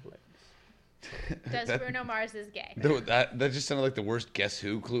metal legs? Does That- Bruno Mars is gay? That just sounded like the worst Guess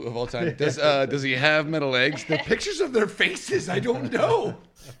Who clue of all time. Does he have metal legs? The pictures of their faces, I don't know.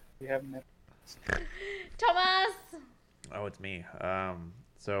 You have metal. Thomas! Oh, it's me.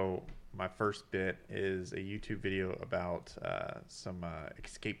 So my first bit is a YouTube video about some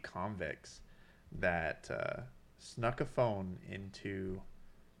escaped convicts that snuck a phone into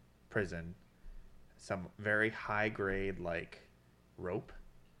prison, some very high grade like rope,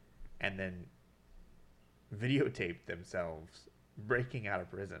 and then videotaped themselves breaking out of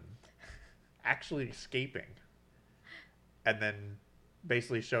prison, actually escaping, and then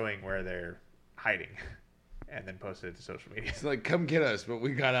basically showing where they're hiding. And then posted it to social media. It's like, come get us, but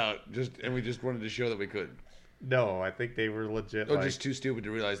we got out and we just wanted to show that we could. No, I think they were legit. Or like, just too stupid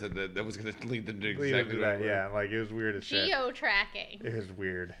to realize that was going to lead them to leading exactly to what that. Yeah, like it was weird as shit. Geo-tracking. It was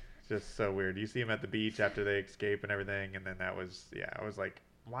weird, just so weird. You see them at the beach after they escape and everything, and then that was I was like,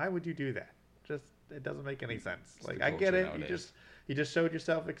 why would you do that? Just it doesn't make any sense. It's Like the I get culture it. nowadays. You just showed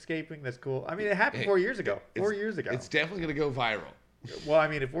yourself escaping. That's cool. I mean, it happened Hey, 4 years ago. it's- 4 years ago. It's definitely going to go viral. Well, I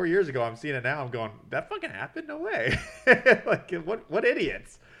mean, 4 years ago, I'm seeing it now. I'm going, that fucking happened? No way. Like, what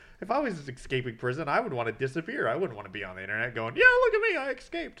idiots? If I was escaping prison, I would want to disappear. I wouldn't want to be on the internet going, yeah, look at me, I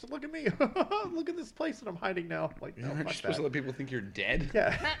escaped. Look at me. Look at this place that I'm hiding now. Like, no, Aren't you fuck supposed to that. let people think you're dead?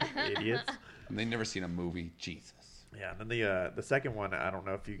 Yeah, idiots. And they've never seen a movie. Jesus. Yeah, and then the second one, I don't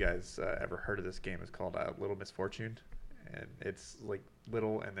know if you guys ever heard of this game. It's called Little Misfortune, and it's like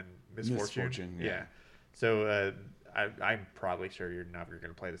little and then misfortune. Misfortune, yeah. So I'm probably sure you're never going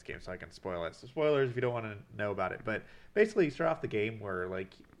to play this game, so I can spoil it. So spoilers if you don't want to know about it. But basically, you start off the game where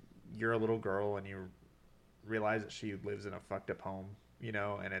like you're a little girl and you realize that she lives in a fucked up home, you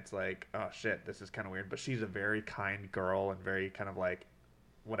know, and it's like, oh shit, this is kind of weird. But she's a very kind girl and very kind of like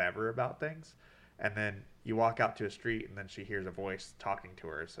whatever about things. And then you walk out to a street and then she hears a voice talking to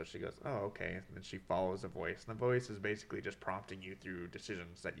her. So she goes, oh, okay. And then she follows the voice. And the voice is basically just prompting you through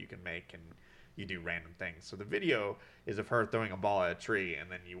decisions that you can make and you do random things. So the video is of her throwing a ball at a tree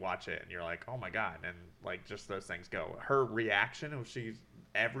and then you watch it and you're like, oh my God. And like just those things go. Her reaction,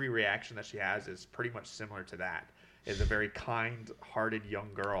 every reaction that she has is pretty much similar to that. Is a very kind-hearted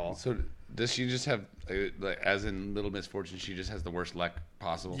young girl. So does she just have, like, as in Little Misfortune, she just has the worst luck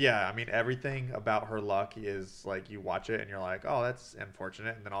possible? Yeah, I mean, everything about her luck is like you watch it and you're like, oh, that's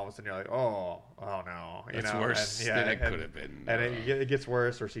unfortunate. And then all of a sudden you're like, oh no. You That's know? worse and, than it could have been. And it gets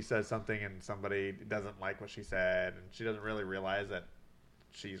worse, or she says something and somebody doesn't like what she said. And she doesn't really realize that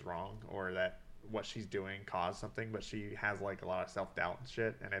she's wrong or that what she's doing caused something. But she has like a lot of self-doubt and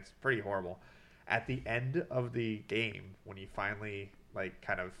shit. And it's pretty horrible. At the end of the game, when you finally like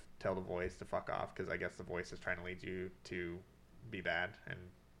kind of tell the voice to fuck off, because I guess the voice is trying to lead you to be bad and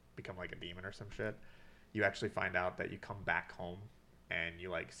become like a demon or some shit, you actually find out that you come back home and you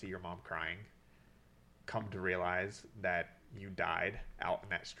like see your mom crying, come to realize that you died out in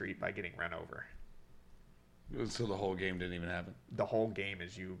that street by getting run over. So the whole game didn't even happen? The whole game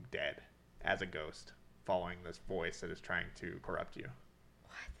is you dead as a ghost following this voice that is trying to corrupt you.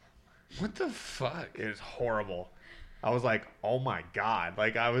 What the fuck? It was horrible. I was like, oh my God.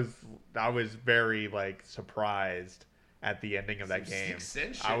 Like I was very like surprised at the ending of that Some game. Sixth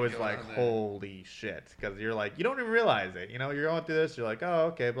Sense shit I was going like, on there. holy shit. Because you're like, you don't even realize it. You know, you're going through this. You're like, oh,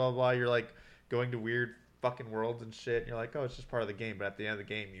 okay, blah, blah. You're like going to weird fucking worlds and shit. And you're like, oh, it's just part of the game. But at the end of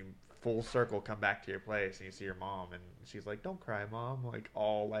the game, you full circle come back to your place and you see your mom. And she's like, don't cry, Mom. Like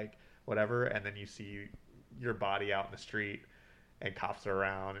all like whatever. And then you see your body out in the street. And cops are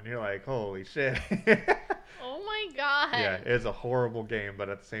around, and you're like, "Holy shit!" Oh my god. Yeah, it's a horrible game, but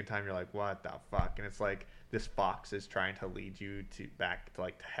at the same time, you're like, what the fuck? And it's like this fox is trying to lead you back to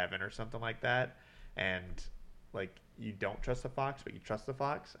like to heaven or something like that, and like you don't trust the fox, but you trust the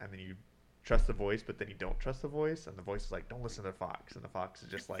fox, and then you trust the voice, but then you don't trust the voice, and the voice is like, don't listen to the fox, and the fox is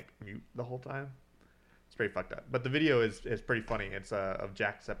just like mute the whole time. It's pretty fucked up. But the video is pretty funny. It's of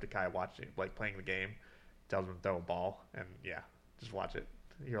Jacksepticeye watching, like playing the game, tells him to throw a ball, and yeah, just watch it.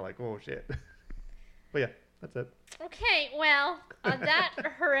 You're like, oh shit. But yeah, that's it. Okay, well, on that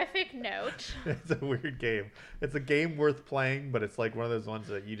horrific note. It's a weird game. It's a game worth playing, but it's like one of those ones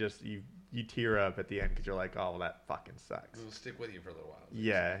that you tear up at the end because you're like, oh, well, that fucking sucks. It'll stick with you for a little while.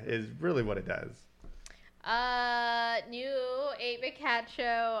 Yeah, is really what it does. New 8-Bit Cat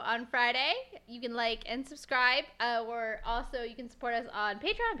Show on Friday. You can like and subscribe. You can support us on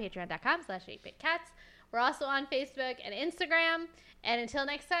Patreon, patreon.com/8bitcats. We're also on Facebook and Instagram. And until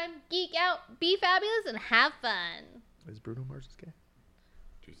next time, geek out, be fabulous, and have fun. Is Bruno Mars gay?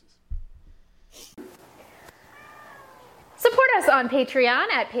 Deuces. Support us on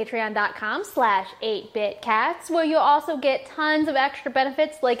Patreon at patreon.com/8bitcats, where you'll also get tons of extra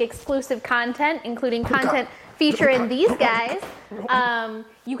benefits like exclusive content, including content featuring these guys.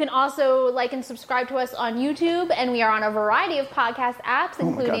 You can also like and subscribe to us on YouTube, and we are on a variety of podcast apps,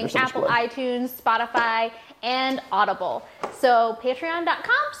 including Apple, iTunes, Spotify, and Audible. So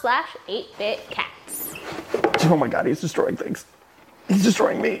patreon.com/8bitcats. Oh my god, he's destroying things. He's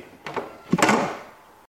destroying me.